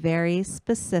gives you very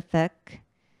specific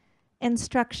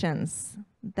instructions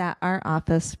that our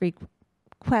office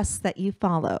requests that you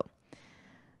follow.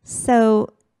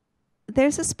 So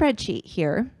there's a spreadsheet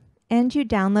here, and you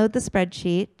download the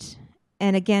spreadsheet.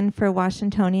 And again, for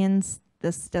Washingtonians,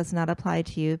 this does not apply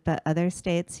to you, but other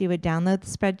states, you would download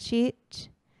the spreadsheet.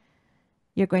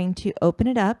 You're going to open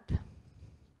it up,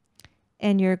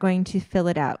 and you're going to fill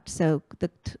it out. So the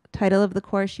title of the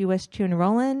course you wish to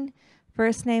enroll in,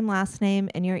 first name, last name,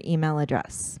 and your email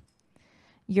address.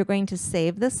 You're going to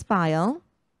save this file,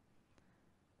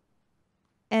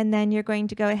 and then you're going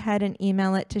to go ahead and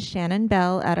email it to Shannon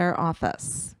Bell at our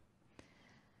office.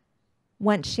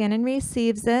 Once Shannon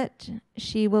receives it,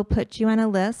 she will put you on a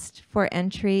list for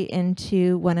entry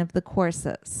into one of the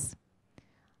courses.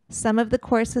 Some of the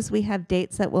courses we have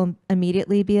dates that will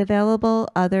immediately be available.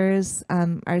 Others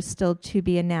are still to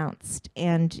be announced.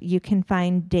 And you can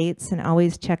find dates and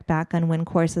always check back on when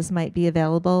courses might be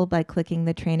available by clicking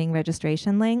the training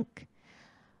registration link.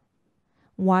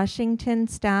 Washington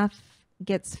staff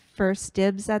gets first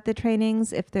dibs at the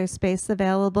trainings if there's space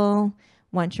available.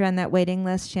 Once you're on that waiting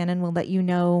list, Shannon will let you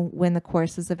know when the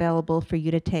course is available for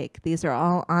you to take. These are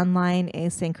all online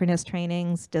asynchronous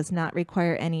trainings, does not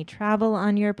require any travel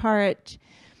on your part.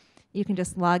 You can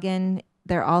just log in.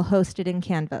 They're all hosted in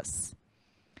Canvas.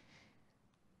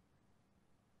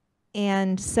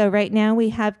 And so right now we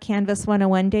have Canvas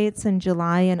 101 dates in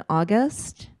July and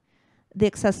August. The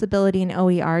accessibility and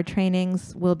OER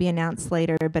trainings will be announced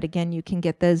later, but again, you can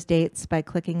get those dates by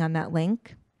clicking on that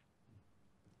link.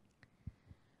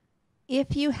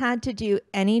 If you had to do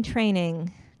any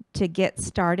training to get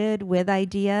started with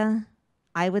I-DEA,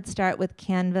 I would start with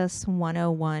Canvas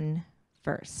 101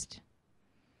 first.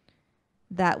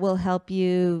 That will help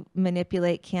you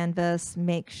manipulate Canvas,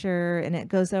 make sure, and it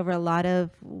goes over a lot of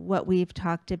what we've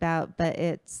talked about, but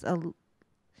it's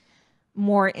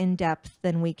more in-depth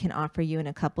than we can offer you in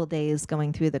a couple days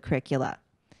going through the curricula.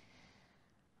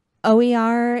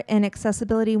 OER and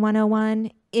Accessibility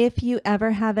 101, if you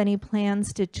ever have any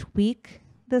plans to tweak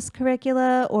this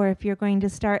curricula or if you're going to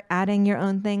start adding your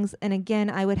own things, and again,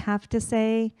 I would have to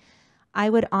say,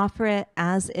 I would offer it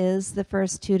as is the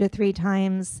first 2 to 3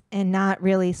 times and not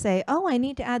really say, oh, I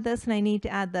need to add this and I need to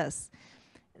add this.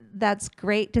 That's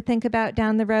great to think about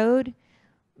down the road,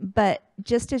 but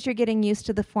just as you're getting used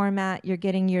to the format, you're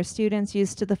getting your students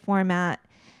used to the format.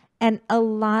 And a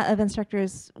lot of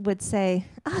instructors would say,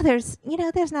 oh, there's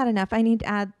not enough. I need to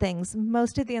add things.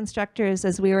 Most of the instructors,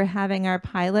 as we were having our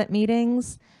pilot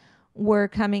meetings, were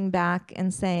coming back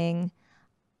and saying,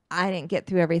 I didn't get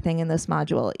through everything in this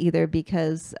module, either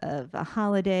because of a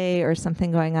holiday or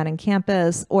something going on in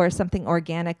campus or something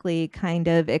organically kind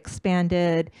of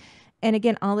expanded. And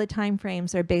again, all the time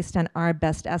frames are based on our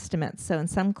best estimates. So in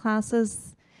some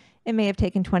classes, it may have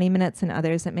taken 20 minutes, and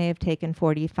others it may have taken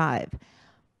 45.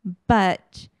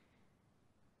 But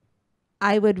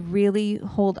I would really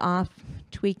hold off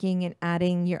tweaking and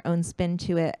adding your own spin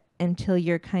to it until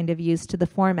you're kind of used to the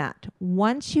format.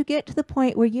 Once you get to the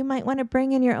point where you might want to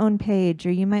bring in your own page,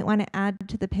 or you might want to add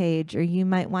to the page, or you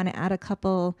might want to add a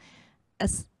couple,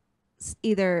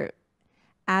 either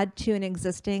add to an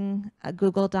existing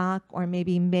Google Doc or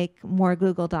maybe make more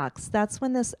Google Docs, that's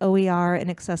when this OER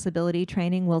and accessibility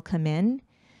training will come in,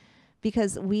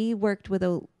 because we worked with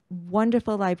a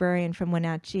wonderful librarian from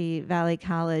Wenatchee Valley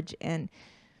College, and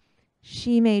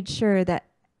she made sure that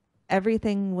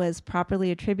everything was properly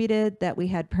attributed, that we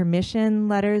had permission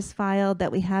letters filed,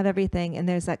 that we have everything. And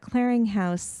there's that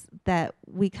clearinghouse that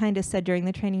we kind of said during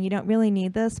the training, you don't really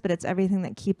need this, but it's everything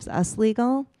that keeps us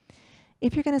legal.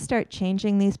 If you're going to start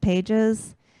changing these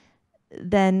pages,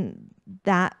 then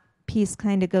that piece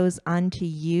kind of goes on to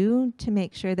you to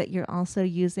make sure that you're also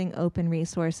using open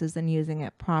resources and using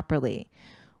it properly.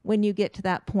 When you get to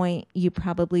that point, you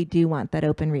probably do want that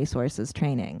open resources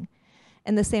training.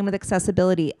 And the same with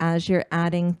accessibility. As you're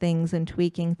adding things and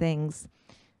tweaking things,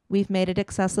 we've made it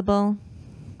accessible.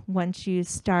 Once you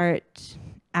start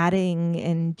adding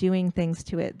and doing things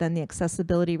to it, then the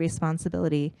accessibility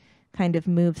responsibility kind of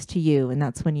moves to you, and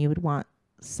that's when you would want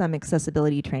some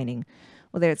accessibility training,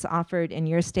 whether it's offered in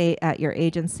your state, at your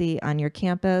agency, on your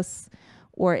campus,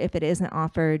 or if it isn't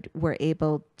offered, we're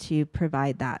able to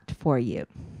provide that for you.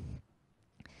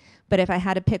 But if I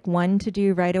had to pick one to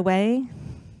do right away,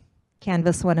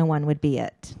 Canvas 101 would be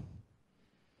it.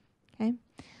 Okay.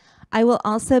 I will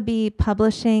also be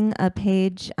publishing a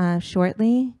page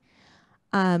shortly.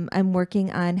 I'm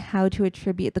working on how to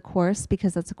attribute the course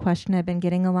because that's a question I've been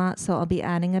getting a lot. So I'll be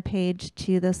adding a page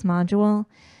to this module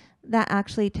that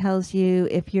actually tells you,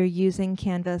 if you're using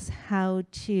Canvas, how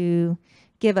to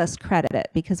give us credit,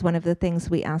 because one of the things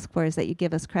we ask for is that you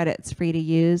give us credit. It's free to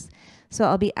use. So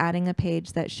I'll be adding a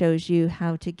page that shows you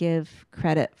how to give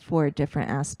credit for different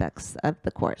aspects of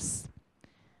the course.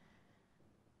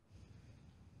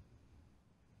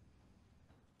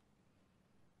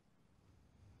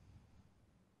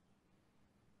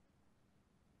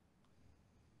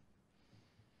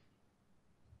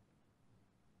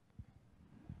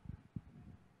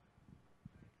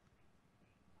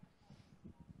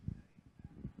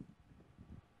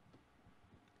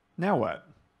 Now what?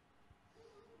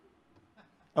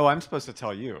 Oh, I'm supposed to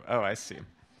tell you. Oh, I see.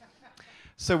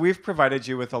 So we've provided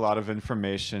you with a lot of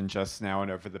information just now and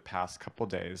over the past couple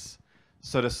days.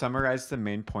 So to summarize the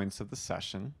main points of the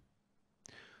session,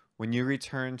 when you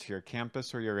return to your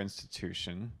campus or your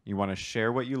institution, you want to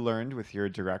share what you learned with your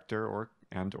director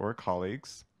or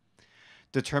colleagues,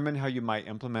 determine how you might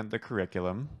implement the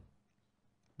curriculum,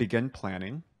 begin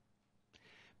planning,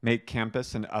 make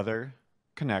campus and other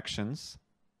connections,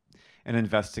 and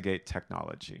investigate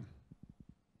technology.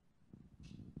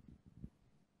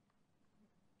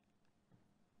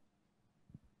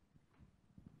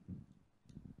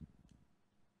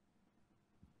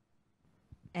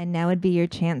 And now would be your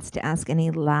chance to ask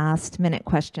any last-minute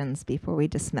questions before we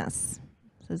dismiss.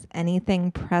 So is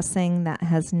anything pressing that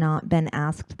has not been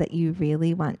asked that you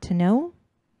really want to know?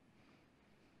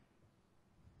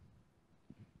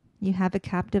 You have a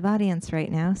captive audience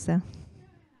right now, so.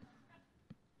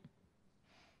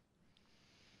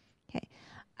 Okay.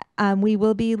 We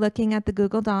will be looking at the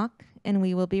Google Doc, and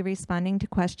we will be responding to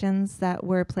questions that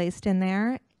were placed in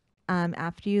there.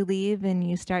 After you leave and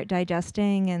you start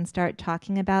digesting and start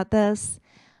talking about this,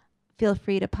 feel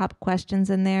free to pop questions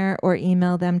in there or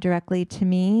email them directly to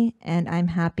me, and I'm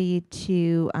happy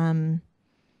to,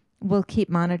 we'll keep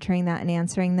monitoring that and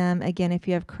answering them. Again, if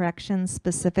you have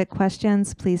corrections-specific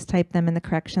questions, please type them in the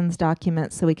corrections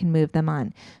document so we can move them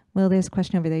on. Will, there's a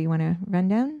question over there you want to run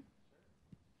down?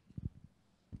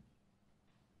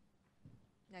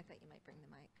 I thought you might bring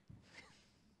the mic.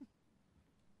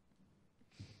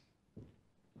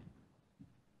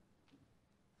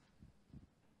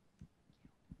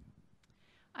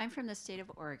 I'm from the state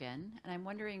of Oregon, and I'm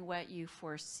wondering what you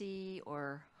foresee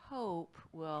or hope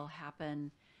will happen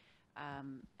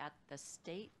at the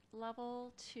state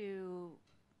level to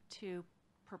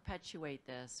perpetuate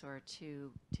this, or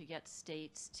to get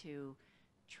states to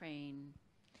train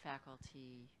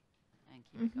faculty and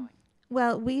keep it going.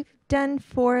 Well, we've done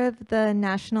 4 of the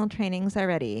national trainings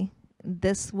already.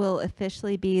 This will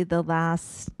officially be the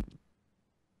last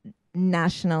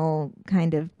national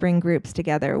kind of bring groups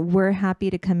together. We're happy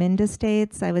to come into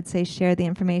states. I would say share the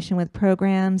information with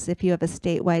programs. If you have a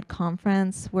statewide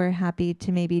conference, we're happy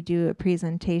to maybe do a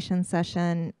presentation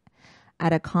session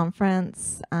at a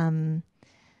conference.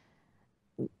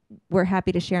 We're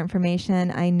happy to share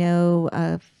information. I know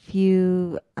a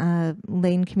few,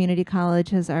 Lane Community College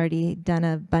has already done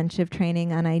a bunch of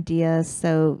training on I-DEA,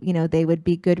 so, you know, they would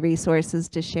be good resources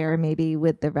to share maybe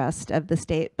with the rest of the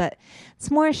state. But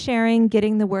it's more sharing,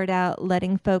 getting the word out,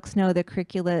 letting folks know the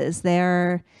curricula is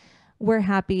there. We're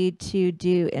happy to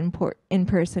do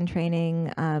in-person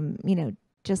training, you know,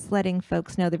 just letting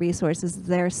folks know the resources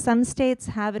there. Some states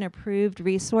have an approved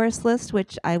resource list,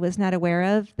 which I was not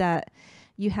aware of, that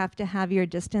you have to have your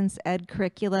distance ed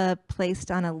curricula placed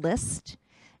on a list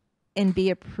and be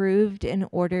approved in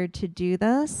order to do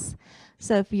this.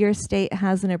 So if your state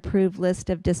has an approved list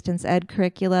of distance ed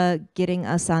curricula, getting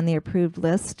us on the approved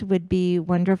list would be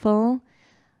wonderful.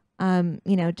 You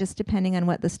know, just depending on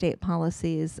what the state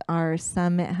policies are.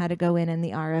 Some it had to go in the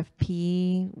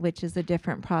RFP, which is a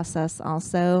different process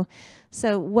also.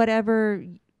 So whatever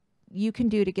you can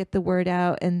do to get the word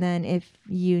out, and then if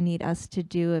you need us to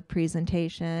do a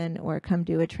presentation or come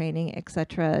do a training,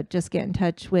 etc., just get in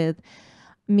touch with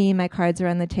me. My cards are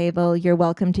on the table. You're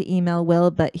welcome to email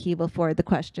Will, but he will forward the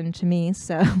question to me.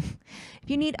 So if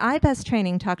you need IBEST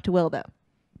training, talk to Will though.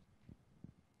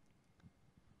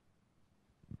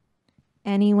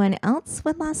 Anyone else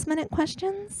with last minute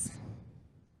questions?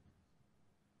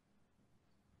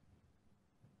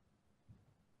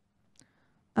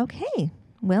 Okay,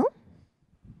 Will?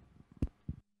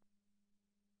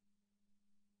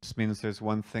 This means there's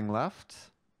one thing left.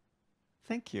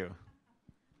 Thank you.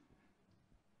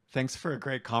 Thanks for a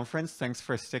great conference. Thanks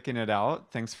for sticking it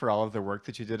out. Thanks for all of the work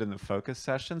that you did in the focus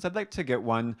sessions. I'd like to get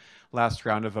one last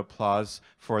round of applause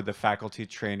for the faculty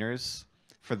trainers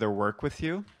for their work with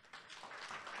you.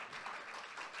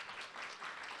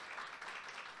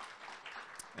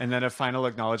 And then a final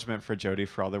acknowledgement for Jody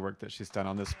for all the work that she's done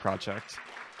on this project.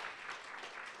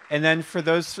 And then for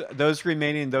those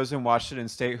remaining, those in Washington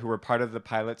State who were part of the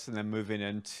pilots and then moving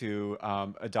into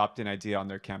adopting I-DEA on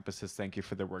their campuses, thank you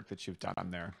for the work that you've done on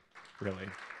there, really.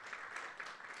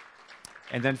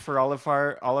 And then for all of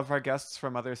our guests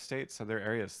from other states, other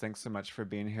areas, thanks so much for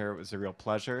being here. It was a real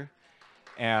pleasure.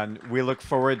 And we look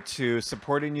forward to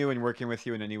supporting you and working with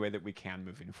you in any way that we can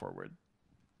moving forward.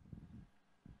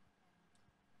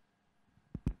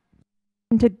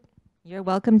 You're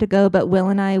welcome to go, but Will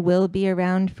and I will be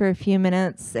around for a few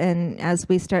minutes and as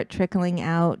we start trickling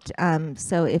out.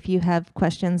 So if you have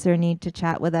questions or need to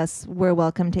chat with us, we're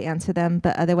welcome to answer them.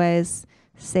 But otherwise,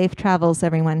 safe travels,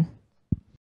 everyone.